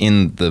them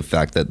in the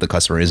fact that the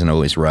customer isn't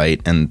always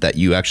right and that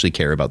you actually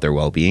care about their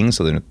well-being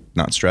so they're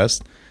not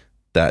stressed,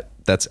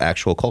 that's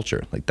actual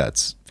culture. Like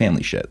that's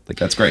family shit. Like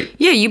that's great.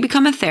 Yeah, you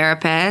become a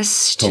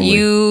therapist. Totally.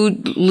 You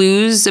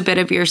lose a bit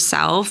of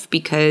yourself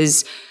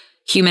because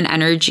human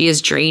energy is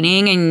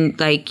draining and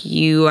like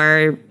you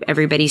are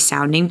everybody's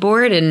sounding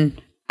board. And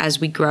as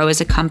we grow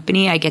as a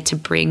company, I get to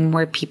bring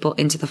more people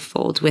into the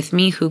fold with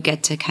me who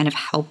get to kind of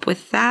help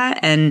with that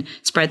and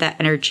spread that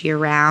energy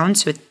around.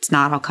 So it's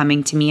not all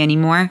coming to me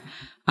anymore.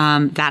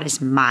 That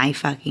is my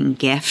fucking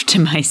gift to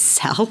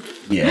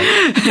myself.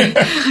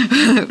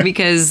 Yeah.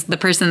 Because the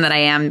person that I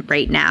am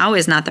right now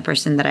is not the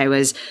person that I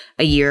was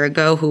a year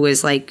ago who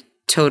was like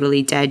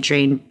totally dead,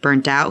 drained,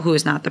 burnt out, who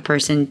was not the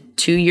person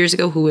 2 years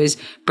ago who was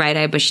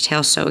bright-eyed,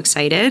 bushy-tailed, so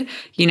excited.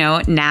 You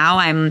know, now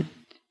I'm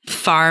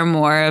far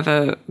more of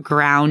a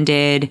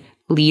grounded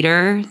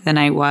leader than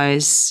I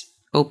was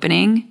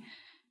opening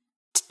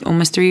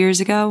almost 3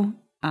 years ago.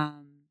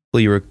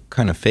 Well, you were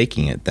kind of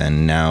faking it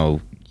then.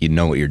 Now you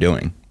know what you're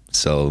doing.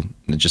 So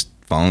just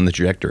following the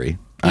trajectory,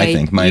 yeah, I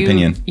think, my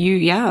opinion.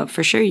 Yeah,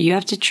 for sure. You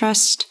have to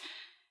trust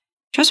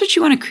what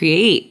you want to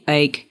create.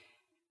 Like,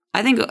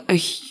 I think a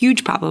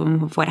huge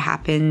problem of what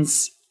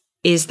happens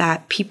is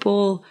that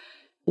people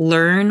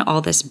learn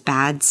all this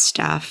bad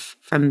stuff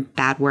from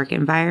bad work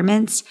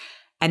environments.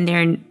 And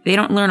they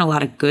don't learn a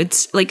lot of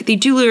goods. Like they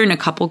do learn a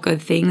couple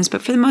good things,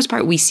 but for the most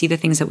part, we see the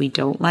things that we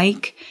don't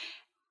like.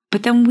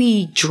 But then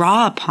we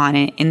draw upon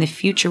it in the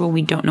future when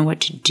we don't know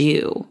what to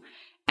do.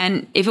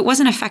 And if it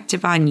wasn't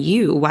effective on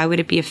you, why would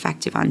it be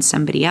effective on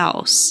somebody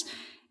else?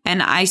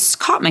 And I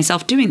caught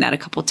myself doing that a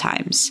couple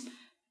times,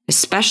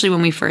 especially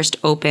when we first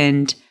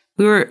opened.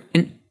 We were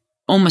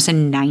almost a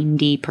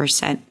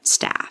 90%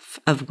 staff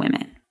of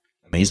women.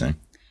 Amazing.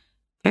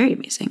 Very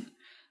amazing.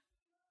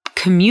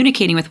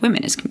 Communicating with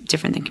women is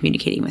different than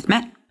communicating with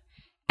men.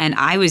 And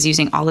I was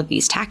using all of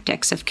these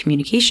tactics of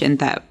communication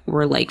that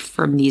were like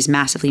from these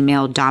massively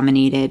male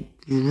dominated,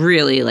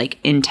 really like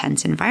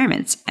intense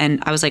environments.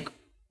 And I was like,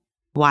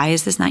 why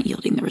is this not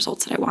yielding the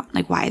results that I want?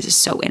 Like, why is this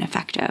so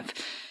ineffective?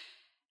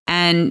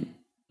 And,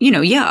 you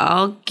know, yeah,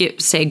 I'll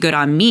say good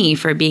on me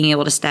for being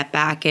able to step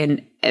back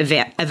and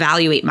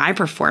evaluate my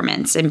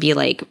performance and be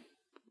like,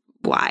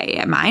 why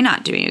am I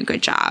not doing a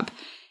good job?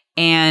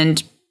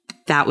 And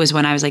that was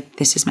when I was like,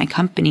 this is my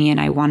company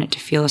and I want it to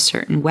feel a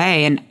certain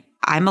way. And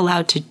I'm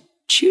allowed to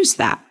choose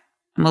that.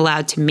 I'm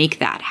allowed to make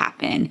that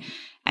happen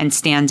and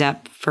stand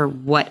up for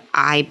what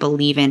I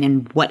believe in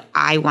and what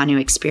I want to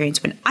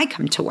experience when I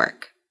come to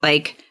work.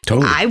 Like,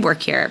 totally. I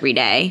work here every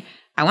day.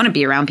 I want to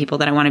be around people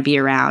that I want to be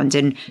around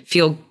and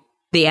feel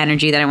the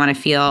energy that I want to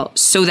feel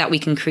so that we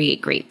can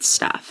create great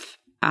stuff.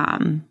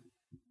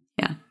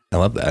 Yeah. I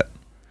love that.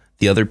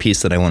 The other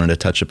piece that I wanted to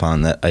touch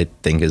upon that I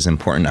think is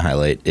important to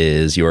highlight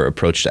is your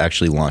approach to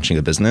actually launching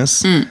a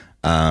business.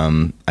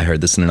 I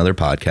heard this in another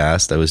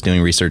podcast. I was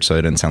doing research so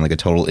I didn't sound like a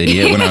total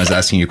idiot when I was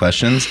asking you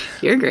questions.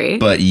 You're great.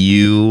 But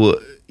you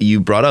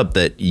brought up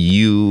that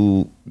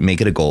you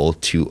make it a goal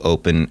to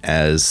open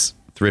as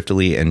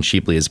thriftily and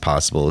cheaply as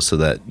possible so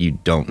that you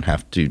don't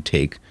have to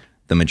take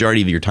the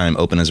majority of your time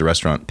open as a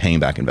restaurant paying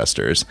back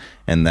investors,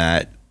 and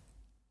that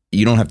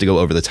you don't have to go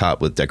over the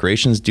top with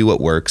decorations. Do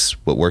what works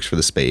for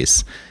the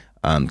space.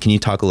 Can you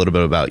talk a little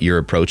bit about your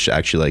approach to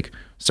actually like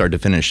start to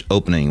finish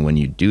opening when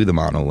you do the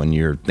model, when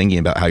you're thinking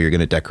about how you're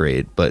going to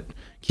decorate, but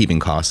keeping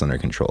costs under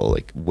control?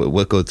 Like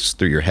what goes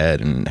through your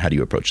head and how do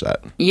you approach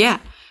that? Yeah.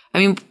 I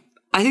mean,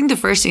 I think the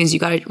first thing is you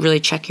got to really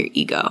check your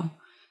ego.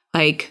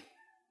 Like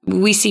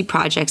we see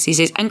projects these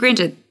days, and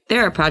granted,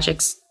 there are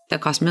projects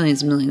that cost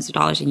millions and millions of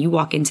dollars, and you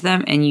walk into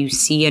them and you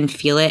see and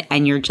feel it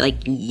and you're like,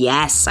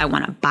 yes, I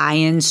want to buy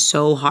in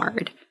so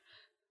hard.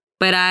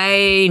 But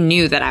I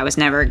knew that I was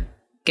never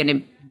going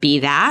to be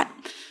that.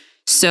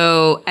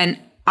 So, and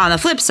on the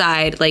flip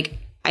side, like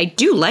I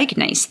do like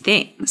nice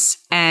things.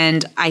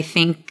 And I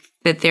think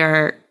that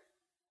there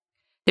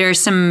are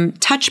some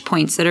touch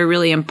points that are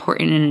really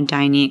important in a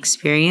dining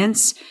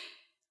experience.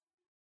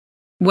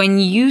 When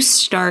you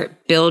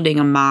start building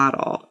a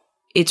model,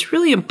 it's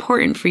really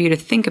important for you to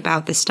think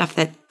about the stuff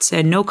that's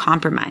a no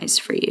compromise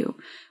for you.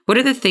 What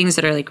are the things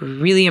that are like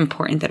really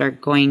important that are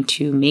going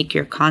to make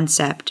your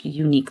concept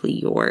uniquely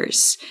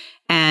yours?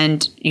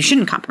 And you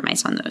shouldn't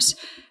compromise on those.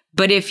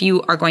 But if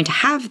you are going to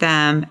have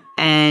them,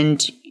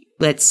 and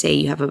let's say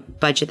you have a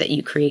budget that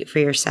you create for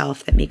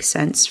yourself that makes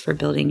sense for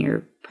building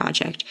your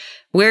project,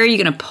 where are you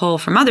going to pull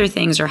from other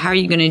things, or how are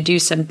you going to do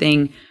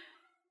something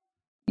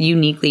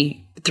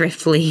uniquely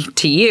thriftily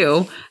to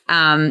you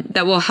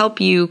that will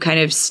help you kind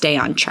of stay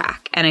on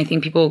track? And I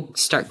think people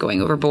start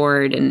going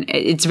overboard, and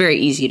it's very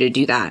easy to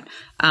do that.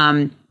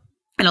 And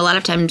a lot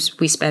of times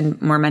we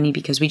spend more money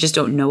because we just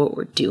don't know what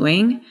we're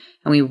doing,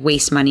 and we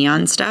waste money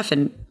on stuff.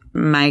 And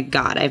my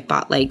God, I've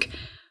bought like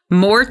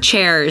more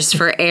chairs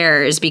for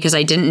heirs because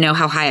I didn't know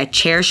how high a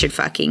chair should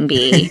fucking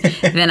be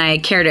than I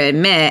care to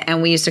admit.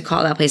 And we used to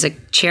call that place a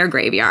chair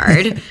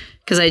graveyard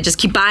because I just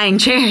keep buying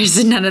chairs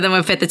and none of them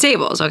would fit the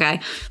tables. Okay.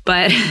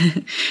 But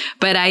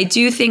I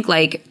do think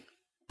like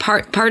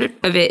part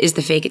of it is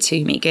the fake it till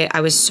you make it.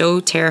 I was so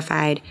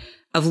terrified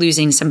of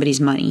losing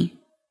somebody's money.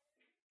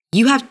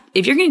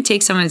 If you're going to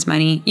take someone's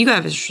money, you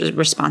have a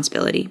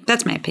responsibility.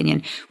 That's my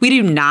opinion. We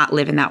do not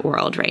live in that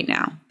world right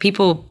now.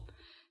 People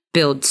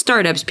build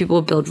startups,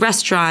 people build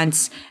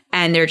restaurants,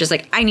 and they're just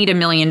like, I need $1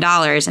 million.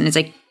 And it's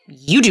like,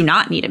 you do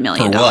not need $1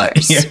 million. For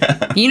what?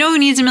 Yeah. You know who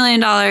needs $1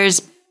 million?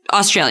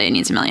 Australia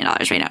needs $1 million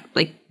right now.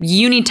 Like,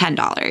 you need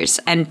 $10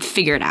 and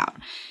figure it out.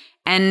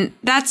 And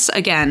that's,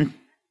 again,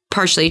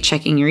 partially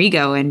checking your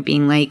ego and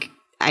being like,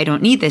 I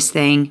don't need this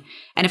thing.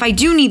 And if I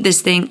do need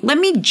this thing, let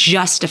me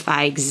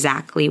justify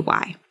exactly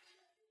why.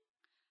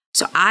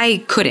 So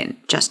I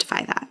couldn't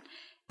justify that.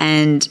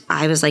 And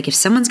I was like, if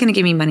someone's going to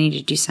give me money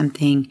to do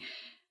something,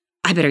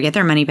 I better get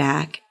their money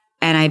back.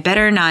 And I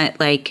better not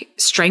like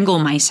strangle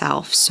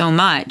myself so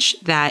much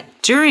that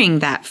during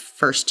that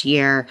first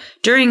year,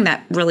 during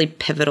that really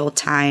pivotal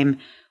time,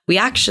 we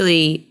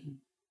actually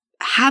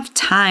have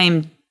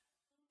time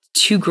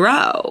to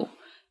grow,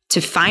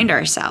 to find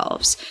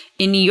ourselves.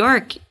 In New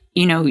York,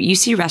 you know, you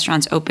see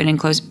restaurants open and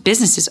close,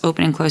 businesses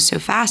open and close so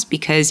fast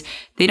because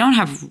they don't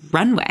have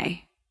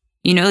runway.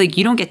 You know, like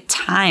you don't get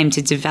time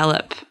to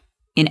develop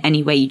in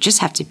any way. You just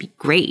have to be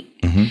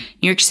great. Mm-hmm.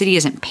 New York City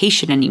isn't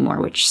patient anymore,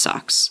 which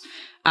sucks.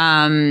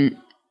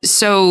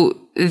 So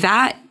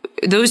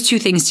those two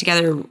things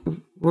together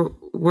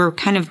were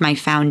kind of my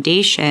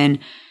foundation.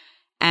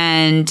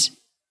 And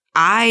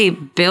I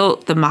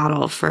built the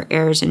model for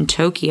Heirs in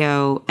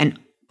Tokyo and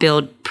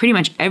build pretty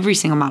much every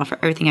single model for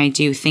everything I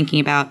do, thinking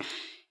about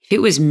if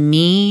it was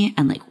me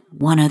and like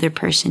one other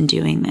person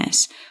doing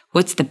this,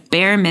 what's the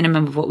bare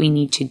minimum of what we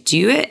need to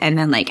do it? And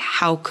then like,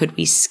 how could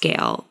we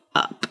scale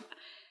up?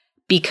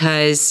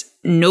 Because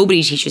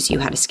nobody teaches you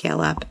how to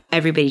scale up.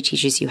 Everybody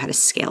teaches you how to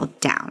scale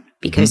down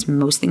because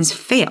most things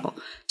fail.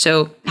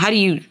 So how do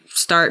you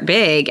start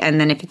big? And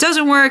then if it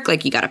doesn't work,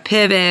 like you got to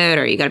pivot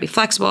or you got to be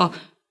flexible.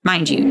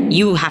 Mind you,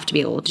 you have to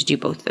be able to do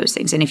both of those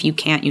things. And if you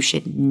can't, you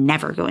should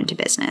never go into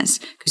business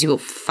because you will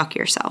fuck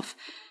yourself.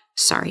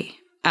 Sorry.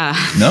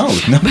 No.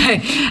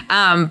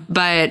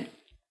 But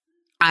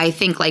I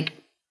think like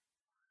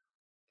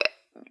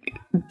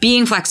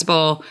being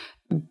flexible,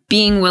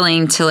 being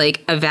willing to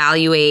like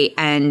evaluate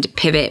and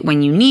pivot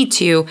when you need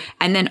to,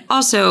 and then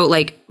also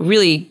like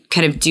really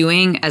kind of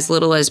doing as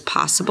little as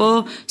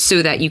possible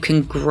so that you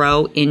can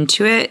grow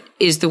into it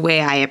is the way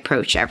I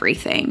approach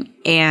everything.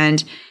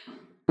 And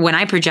when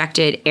I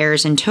projected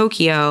Heirs in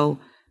Tokyo,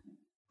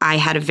 I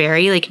had a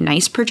very like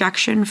nice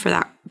projection for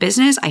that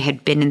business. I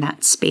had been in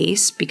that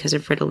space because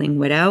of Riddling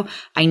Widow.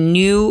 I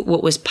knew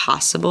what was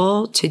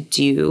possible to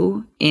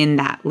do in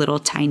that little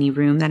tiny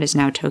room that is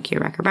now Tokyo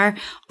Record Bar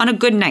on a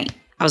good night.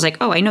 I was like,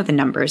 oh, I know the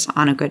numbers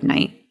on a good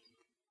night.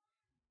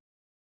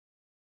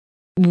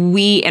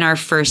 We, in our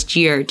first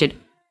year, did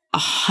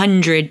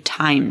 100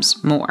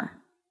 times more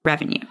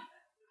revenue.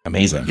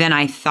 Amazing. Than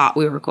I thought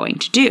we were going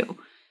to do.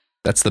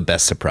 That's the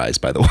best surprise,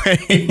 by the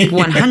way.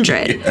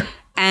 100. Yeah.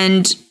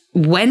 And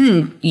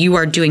when you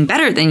are doing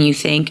better than you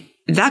think,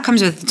 that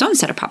comes with its own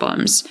set of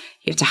problems.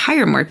 You have to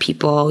hire more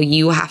people.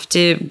 You have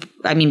to,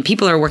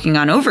 people are working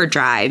on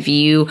overdrive.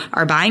 You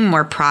are buying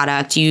more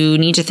product. You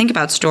need to think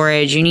about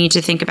storage. You need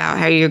to think about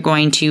how you're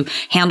going to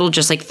handle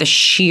just like the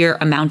sheer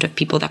amount of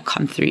people that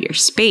come through your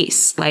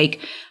space. Like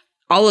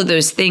all of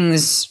those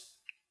things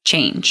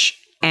change.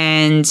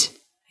 And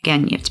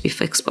again, you have to be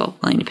flexible,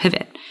 willing to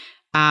pivot.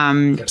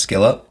 Got to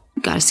scale up.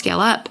 Got to scale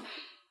up.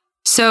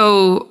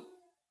 So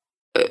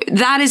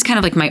that is kind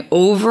of like my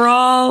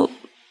overall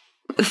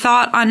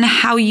thought on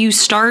how you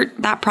start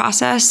that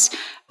process.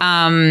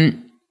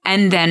 And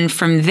then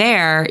from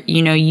there,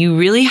 you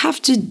really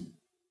have to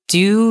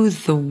do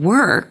the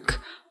work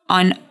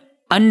on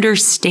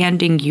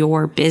understanding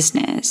your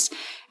business.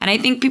 And I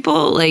think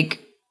people like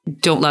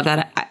don't love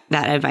that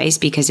advice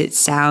because it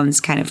sounds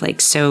kind of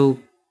like so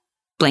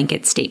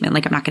blanket statement.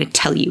 Like I'm not going to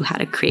tell you how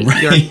to create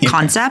your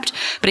concept,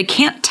 but I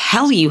can't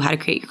tell you how to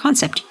create your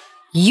concept.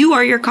 You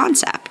are your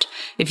concept.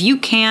 If you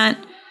can't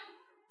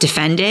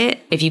defend it,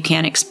 if you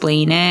can't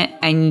explain it,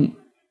 and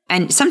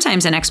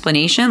sometimes an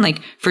explanation,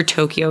 like for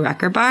Tokyo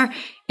Record Bar,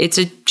 it's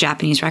a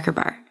Japanese record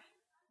bar.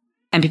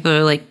 And people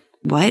are like,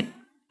 what?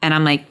 And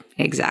I'm like,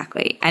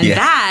 exactly. And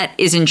that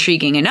is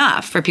intriguing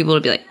enough for people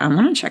to be like, I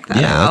want to check that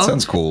out. Yeah, that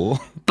sounds cool.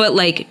 But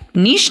like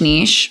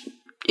niche,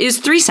 is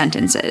 3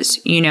 sentences.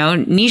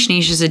 Niche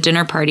is a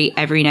dinner party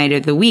every night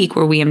of the week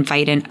where we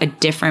invite in a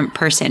different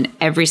person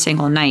every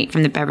single night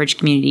from the beverage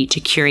community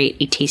to curate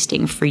a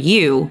tasting for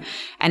you.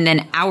 And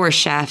then our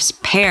chefs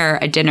pair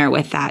a dinner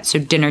with that. So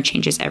dinner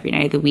changes every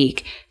night of the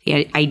week.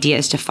 The idea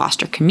is to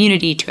foster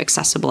community, to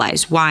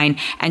accessibilize wine,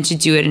 and to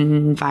do it in an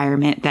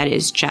environment that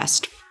is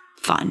just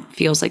fun,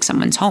 feels like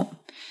someone's home.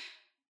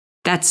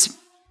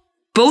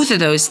 Both of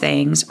those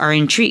things are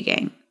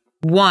intriguing.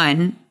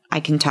 One, I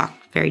can talk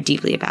very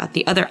deeply about.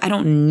 The other, I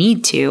don't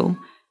need to,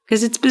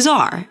 because it's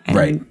bizarre. And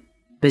right.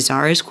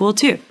 Bizarre is cool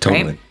too.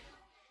 Totally. Right?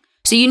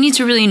 So you need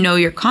to really know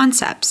your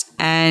concepts.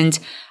 And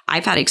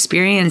I've had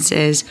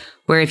experiences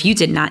where if you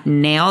did not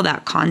nail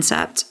that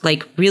concept,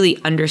 like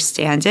really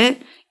understand it,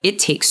 it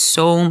takes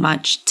so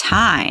much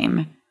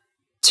time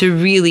to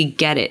really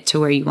get it to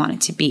where you want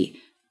it to be.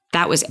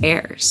 That was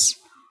Airs.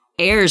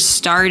 Airs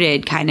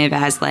started kind of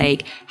as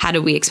like, how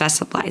do we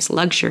accessibleize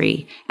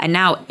luxury? And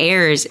now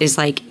Airs is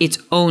like its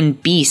own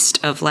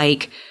beast of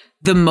like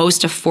the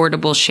most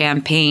affordable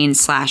champagne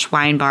 /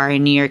 wine bar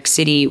in New York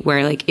City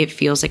where like it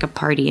feels like a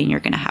party and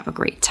you're going to have a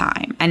great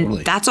time. And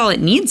totally. That's all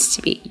it needs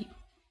to be.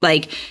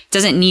 Like,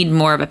 doesn't need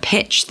more of a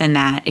pitch than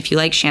that. If you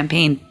like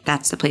champagne,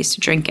 that's the place to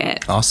drink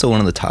it. Also one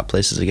of the top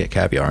places to get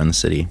caviar in the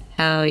city.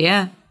 Hell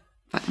yeah.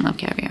 Fucking love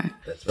caviar.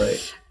 That's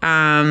right.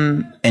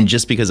 And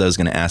just because I was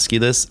going to ask you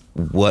this,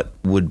 what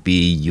would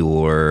be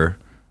your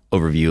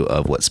overview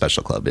of what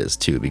Special Club is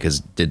too? Because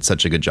it did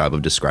such a good job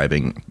of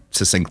describing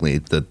succinctly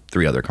the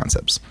 3 other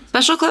concepts.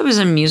 Special Club is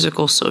a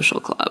musical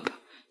social club.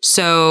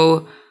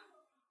 So,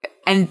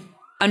 and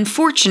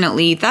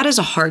unfortunately, that is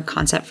a hard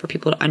concept for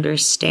people to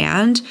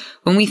understand.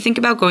 When we think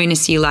about going to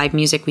see live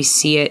music, we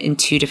see it in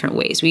 2 different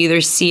ways. We either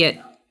see it,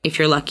 if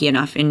you're lucky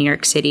enough in New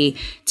York City,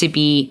 to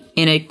be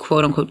in a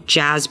quote unquote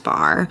jazz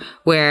bar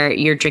where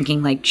you're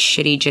drinking like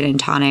shitty gin and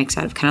tonics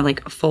out of kind of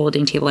like a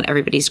folding table and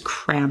everybody's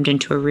crammed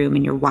into a room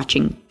and you're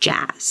watching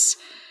jazz.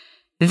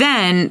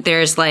 Then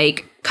there's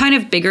like kind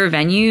of bigger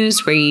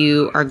venues where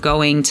you are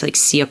going to like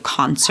see a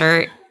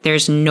concert.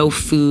 There's no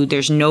food,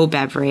 there's no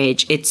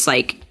beverage. It's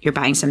like you're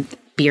buying some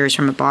beers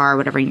from a bar or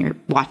whatever and you're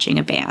watching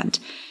a band.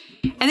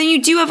 And then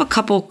you do have a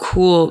couple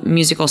cool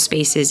musical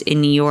spaces in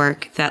New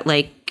York that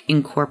like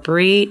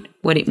incorporate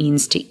what it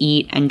means to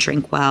eat and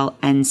drink well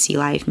and see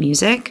live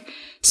music.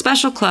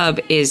 Special Club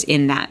is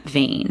in that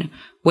vein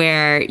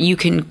where you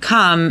can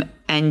come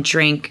and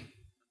drink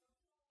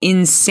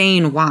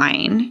insane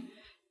wine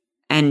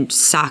and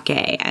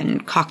sake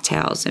and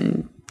cocktails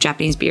and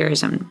Japanese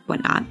beers and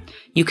whatnot.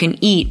 You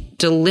can eat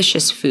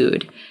delicious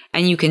food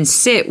and you can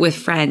sit with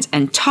friends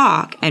and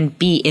talk and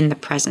be in the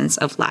presence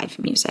of live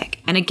music.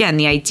 And again,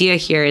 the idea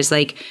here is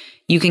like,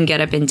 you can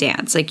get up and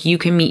dance. Like you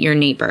can meet your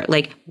neighbor.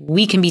 Like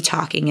we can be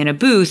talking in a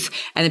booth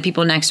and the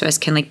people next to us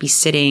can like be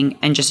sitting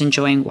and just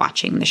enjoying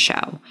watching the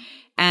show.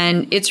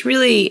 And it's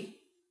really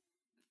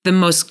the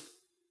most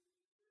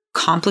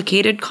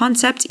complicated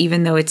concept,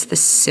 even though it's the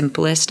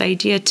simplest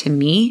idea to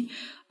me.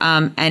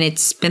 And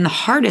it's been the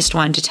hardest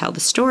one to tell the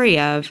story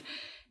of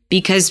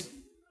because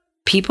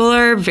people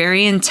are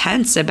very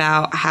intense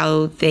about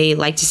how they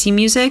like to see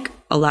music.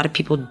 A lot of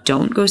people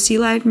don't go see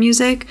live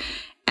music.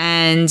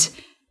 And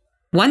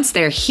once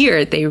they're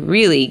here, they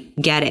really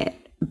get it,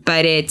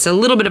 but it's a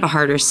little bit of a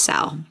harder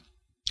sell.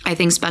 I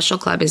think Special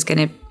Club is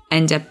going to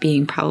end up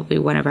being probably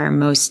one of our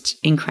most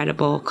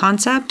incredible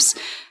concepts.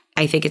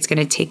 I think it's going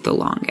to take the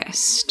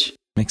longest.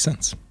 Makes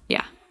sense.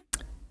 Yeah.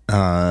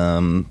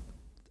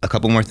 A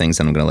couple more things,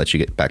 and I'm going to let you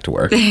get back to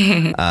work.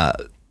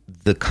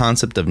 The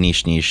concept of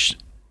niche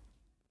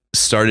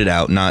started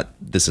out, not,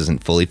 this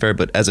isn't fully fair,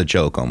 but as a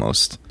joke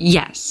almost.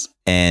 Yes.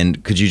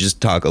 And could you just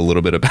talk a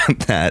little bit about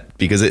that?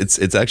 Because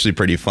it's actually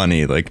pretty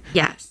funny. Like,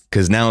 yes.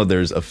 Because now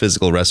there's a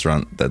physical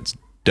restaurant that's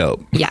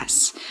dope.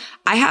 Yes.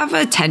 I have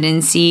a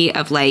tendency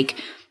of like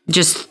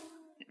just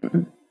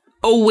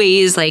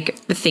always like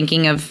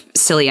thinking of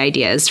silly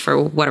ideas for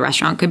what a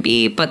restaurant could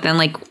be. But then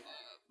like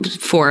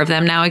 4 of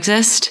them now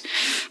exist.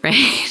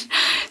 Right.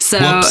 So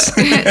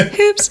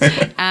oops.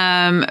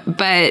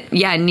 But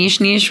yeah,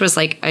 niche was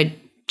like a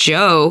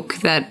joke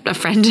that a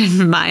friend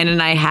of mine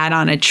and I had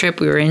on a trip.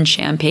 We were in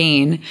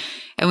Champagne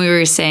and we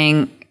were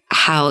saying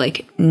how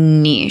like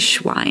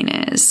niche wine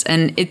is.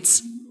 And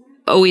it's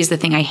always the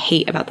thing I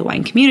hate about the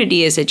wine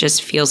community is it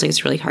just feels like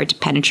it's really hard to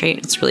penetrate.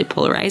 It's really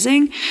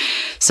polarizing.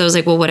 So I was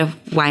like, well, what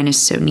if wine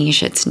is so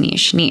niche? It's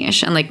niche.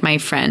 And like my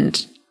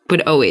friend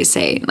would always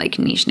say like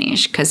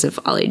niche because of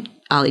Ali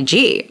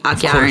G.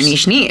 Akyar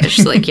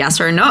niche. Like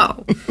yes or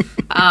no.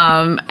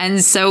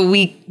 And so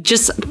we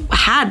just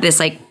had this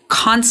like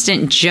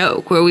constant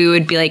joke where we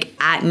would be like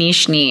at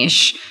niche.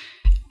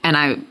 And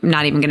I'm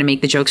not even going to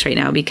make the jokes right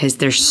now because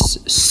they're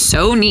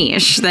so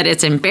niche that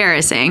it's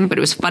embarrassing, but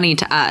it was funny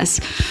to us.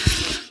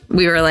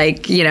 We were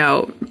like, you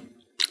know,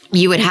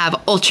 you would have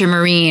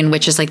Ultramarine,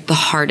 which is like the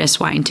hardest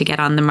wine to get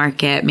on the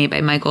market, made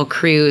by Michael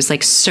Cruz,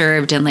 like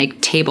served in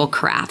like table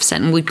crafts,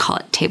 and we'd call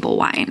it table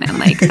wine. And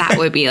like that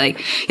would be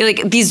like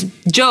these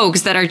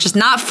jokes that are just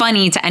not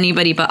funny to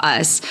anybody but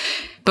us.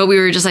 But we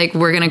were just like,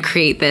 we're going to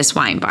create this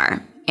wine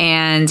bar.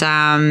 And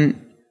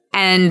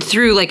And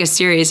through like a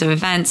series of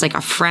events, like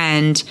a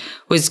friend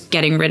was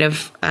getting rid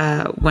of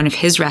one of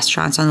his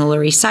restaurants on the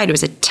Lower East Side. It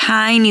was a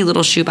tiny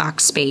little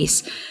shoebox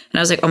space. And I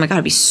was like, oh my God,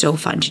 it'd be so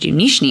fun to do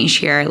niche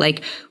here.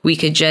 Like we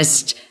could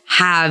just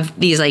have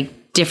these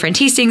like different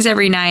tastings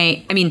every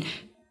night. I mean,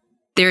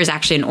 there is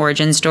actually an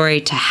origin story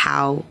to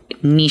how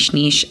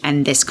niche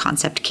and this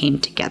concept came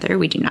together.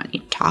 We do not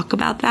need to talk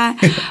about that.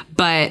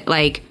 But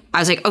like, I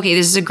was like, okay,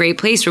 this is a great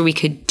place where we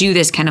could do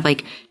this kind of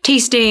like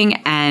tasting,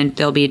 and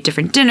there'll be a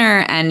different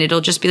dinner, and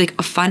it'll just be like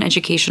a fun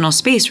educational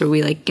space where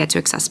we like get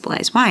to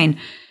accessibilize wine.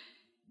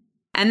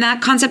 And that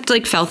concept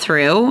like fell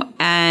through,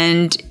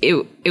 and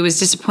it was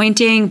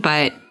disappointing,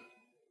 but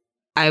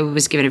I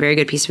was given a very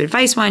good piece of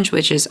advice once,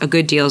 which is a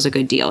good deal is a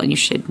good deal, and you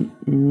should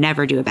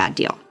never do a bad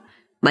deal.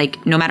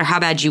 Like no matter how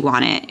bad you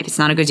want it, if it's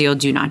not a good deal,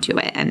 do not do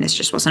it. And this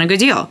just wasn't a good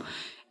deal.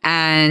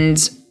 And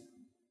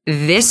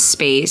this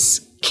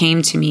space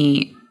came to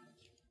me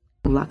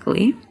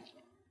luckily,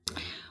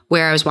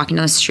 where I was walking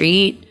down the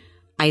street.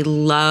 I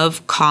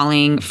love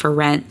calling for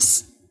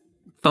rents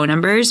phone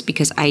numbers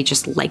because I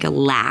just like a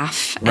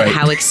laugh at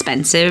how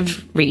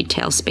expensive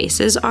retail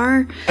spaces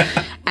are.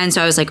 And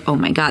so I was like, oh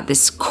my God,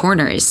 this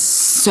corner is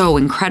so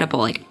incredible.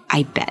 Like,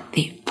 I bet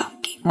they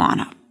fucking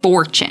want a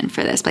fortune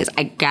for this place.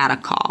 I gotta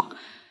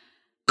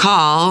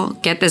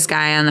get this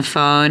guy on the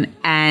phone,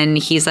 and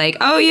he's like,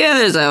 oh yeah,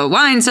 there's a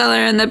wine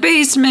cellar in the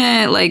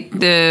basement, like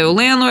the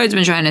landlord's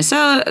been trying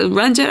to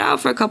rent it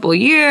out for a couple of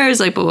years,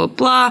 like blah blah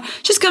blah,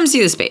 just come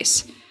see the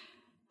space.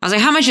 I was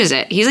like, how much is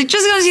it? He's like,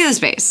 just come see the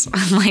space.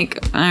 I'm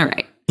like, all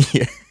right.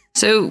 Yeah.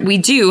 So we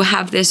do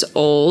have this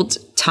old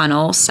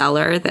tunnel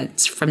cellar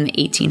that's from the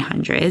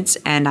 1800s,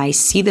 and I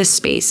see this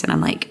space and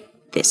I'm like,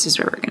 this is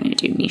where we're going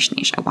to do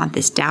niche. I want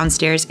this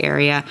downstairs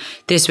area.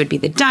 This would be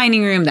the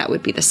dining room. That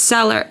would be the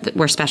cellar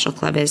where Special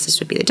Club is. This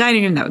would be the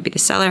dining room. That would be the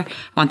cellar. I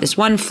want this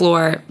one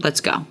floor.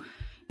 Let's go. And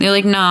they're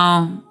like,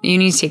 no, you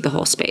need to take the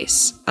whole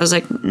space. I was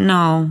like,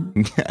 no.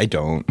 I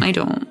don't.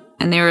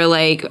 And they were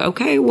like,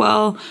 okay,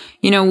 well,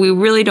 we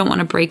really don't want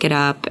to break it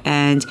up.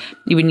 And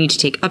you would need to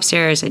take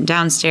upstairs and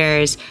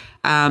downstairs.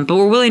 But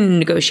we're willing to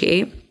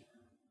negotiate.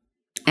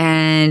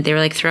 And they were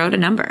like, throw out a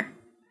number.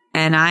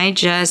 And I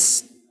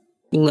just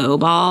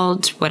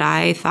lowballed what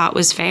I thought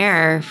was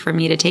fair for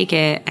me to take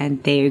it,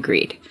 and they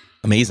agreed.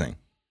 Amazing.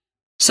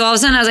 So all of a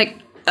sudden I was like,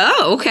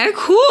 oh, okay,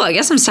 cool. I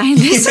guess I'm signing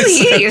this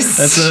lease.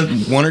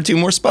 That's one or two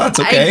more spots,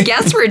 okay? I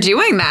guess we're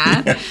doing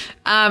that.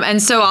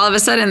 And so all of a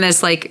sudden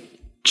this like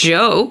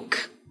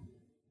joke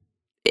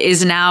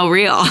is now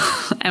real,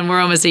 and we're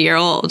almost a year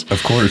old.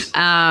 Of course.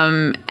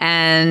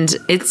 And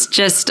it's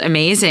just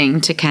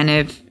amazing to kind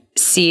of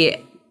see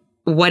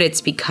what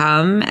it's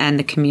become and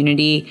the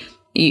community.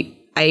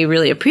 I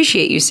really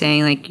appreciate you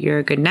saying like you're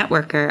a good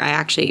networker. I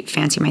actually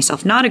fancy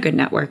myself not a good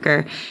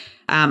networker.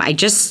 I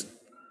just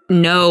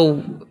know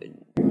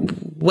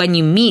when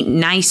you meet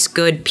nice,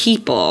 good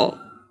people,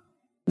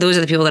 those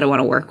are the people that I want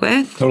to work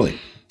with. Totally.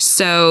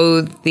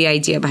 So the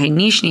idea behind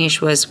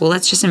niche was, well,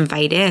 let's just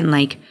invite in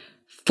like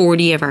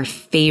 40 of our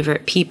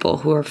favorite people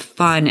who are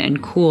fun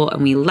and cool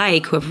and we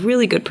like, who have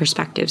really good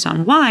perspectives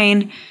on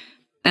wine,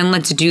 and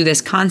let's do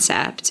this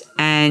concept.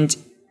 And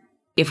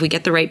if we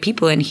get the right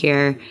people in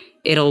here,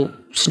 it'll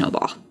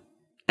snowball.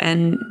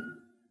 And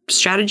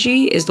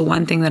strategy is the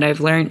one thing that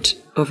I've learned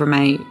over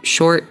my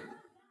short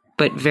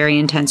but very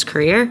intense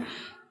career,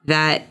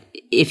 that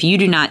if you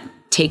do not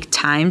take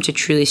time to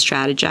truly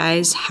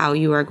strategize how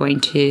you are going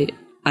to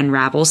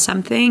unravel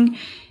something,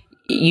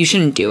 you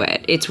shouldn't do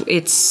it.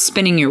 It's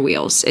spinning your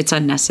wheels. It's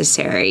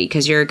unnecessary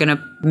because you're going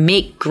to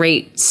make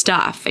great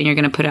stuff and you're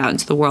going to put it out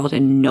into the world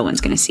and no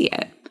one's going to see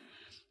it.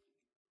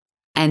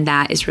 And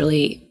that is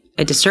really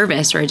a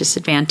disservice or a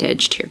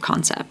disadvantage to your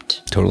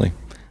concept. Totally.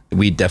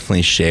 We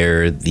definitely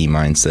share the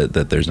mindset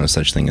that there's no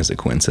such thing as a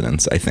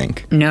coincidence, I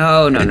think.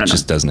 No. It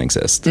just doesn't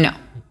exist. No.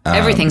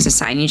 Everything's a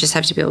sign. You just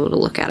have to be able to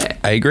look at it.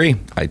 I agree.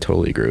 I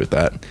totally agree with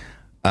that.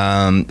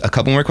 A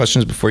couple more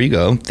questions before you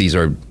go. These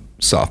are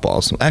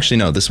softballs. Actually,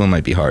 no, this one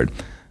might be hard.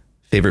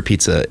 Favorite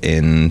pizza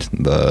in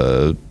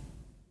the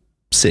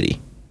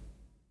city?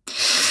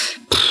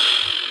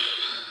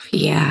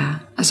 Yeah,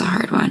 that's a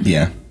hard one.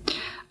 Yeah.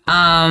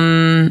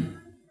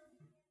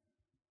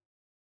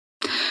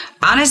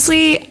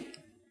 Honestly,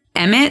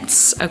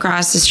 Emmett's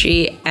across the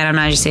street, and I'm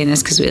not just saying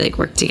this because we like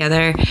work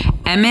together.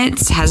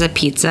 Emmett's has a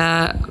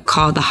pizza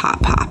called the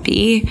Hot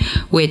Poppy,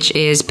 which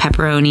is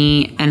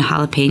pepperoni and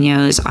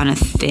jalapenos on a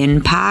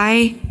thin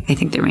pie. I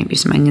think there might be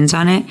some onions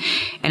on it,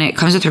 and it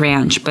comes with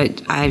ranch,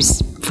 but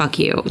fuck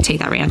you, take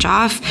that ranch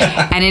off.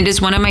 And it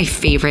is one of my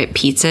favorite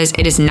pizzas.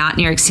 It is not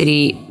New York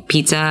City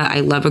pizza.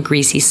 I love a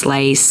greasy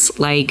slice.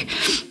 Like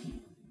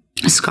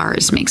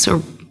Scars makes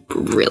a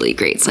really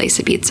great slice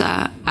of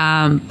pizza.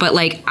 But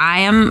like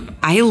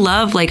I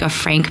love like a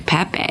Frank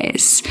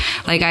Pepe's.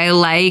 Like I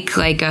like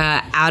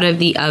a out of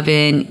the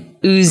oven,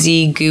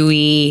 oozy,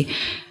 gooey,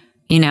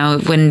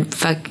 when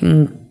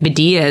fucking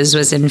Badia's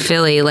was in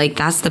Philly, like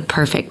that's the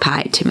perfect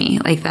pie to me.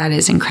 Like that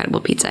is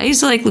incredible pizza. I used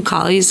to like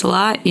Lucali's a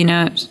lot,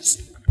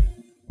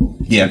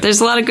 Yeah.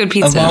 There's a lot of good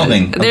pizza.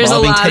 Evolving There's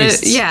evolving a lot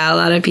tastes. a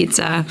lot of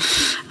pizza.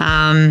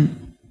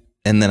 And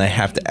then I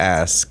have to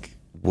ask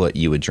what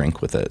you would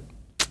drink with it.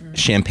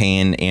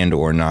 Champagne and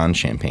or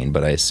non-champagne,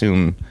 but I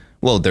assume,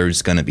 well,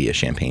 there's going to be a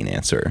champagne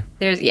answer.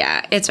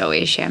 It's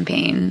always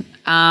champagne.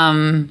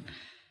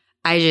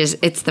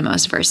 It's the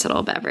most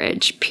versatile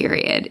beverage,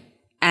 period.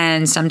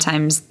 And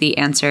sometimes the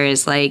answer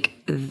is like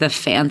the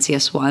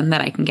fanciest one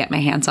that I can get my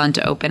hands on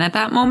to open at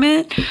that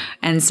moment.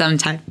 And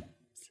sometimes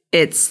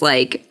it's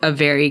like a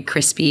very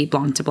crispy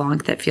Blanc de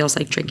Blanc that feels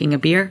like drinking a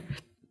beer.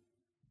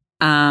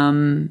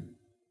 I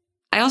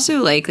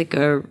also like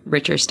a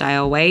richer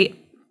style white.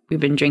 We've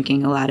been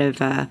drinking a lot of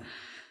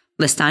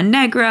Listan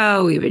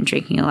Negro. We've been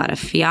drinking a lot of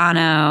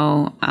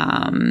Fiano.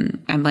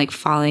 I'm like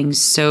falling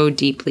so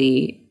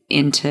deeply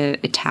into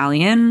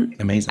Italian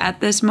at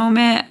this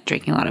moment,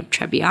 drinking a lot of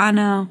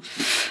Trebbiano.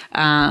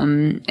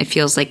 It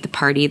feels like the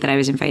party that I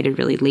was invited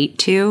really late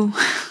to.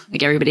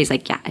 Like everybody's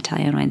like, yeah,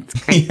 Italian wine's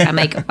great. Yeah. I'm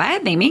like,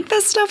 what? They make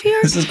this stuff here?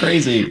 This is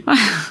crazy.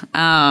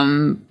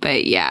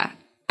 But yeah,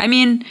 I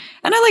mean,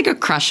 and I like a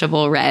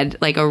crushable red,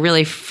 like a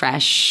really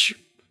fresh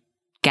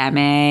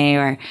Gamay,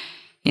 or,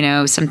 you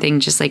know,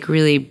 something just like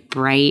really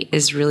bright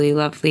is really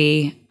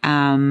lovely.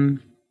 Yeah.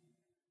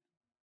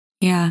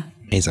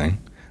 Amazing.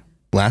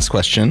 Last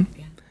question.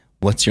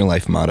 What's your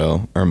life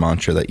motto or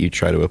mantra that you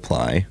try to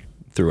apply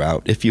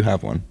throughout, if you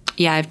have one?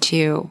 Yeah, I have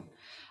two.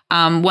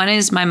 One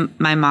is my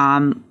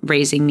mom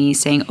raising me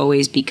saying,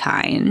 always be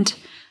kind.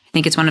 I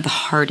think it's one of the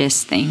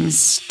hardest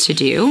things to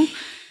do,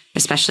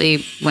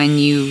 especially when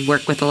you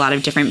work with a lot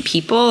of different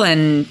people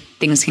and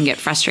things can get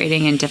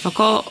frustrating and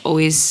difficult.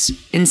 Always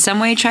in some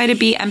way try to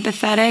be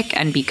empathetic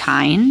and be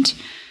kind.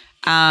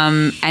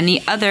 And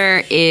the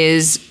other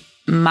is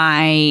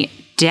my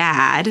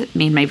dad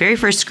made my very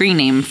first screen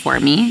name for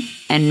me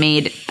and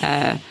made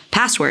a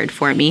password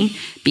for me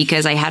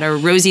because I had a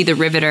Rosie the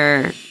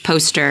Riveter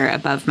poster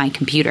above my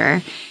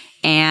computer.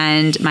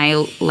 And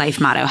my life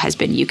motto has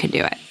been, you can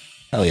do it.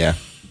 Hell yeah.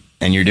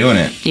 And you're doing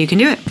it. You can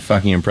do it.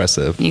 Fucking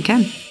impressive. You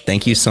can.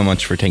 Thank you so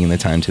much for taking the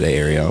time today,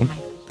 Ariel.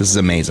 This is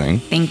amazing.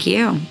 Thank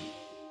you.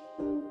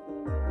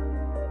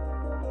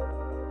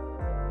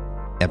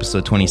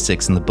 Episode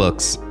 26 in the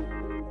books.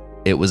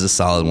 It was a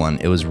solid one.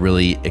 It was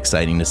really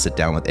exciting to sit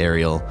down with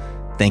Ariel.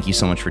 Thank you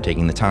so much for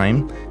taking the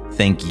time.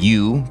 Thank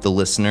you, the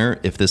listener,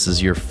 if this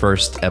is your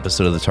first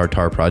episode of the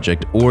Tartar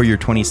Project or your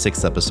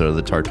 26th episode of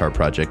the Tartar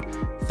Project.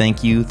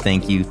 Thank you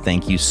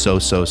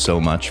so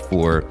much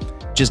for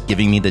just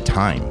giving me the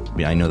time.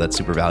 I know that's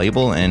super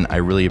valuable, and I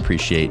really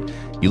appreciate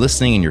you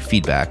listening and your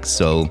feedback.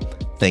 So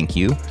thank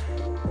you.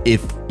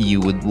 If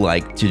you would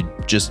like to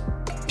just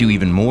do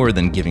even more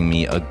than giving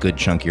me a good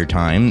chunk of your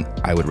time,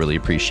 I would really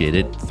appreciate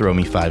it. Throw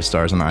me 5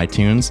 stars on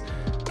iTunes.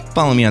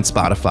 Follow me on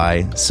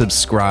Spotify.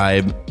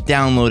 Subscribe.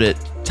 Download it.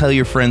 Tell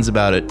your friends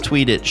about it.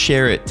 Tweet it.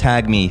 Share it.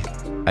 Tag me.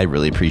 I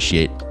really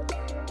appreciate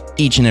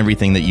each and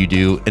everything that you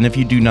do. And if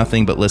you do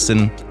nothing but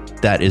listen,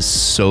 that is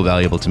so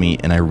valuable to me,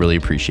 and I really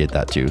appreciate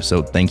that too.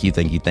 So thank you.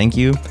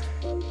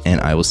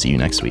 And I will see you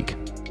next week.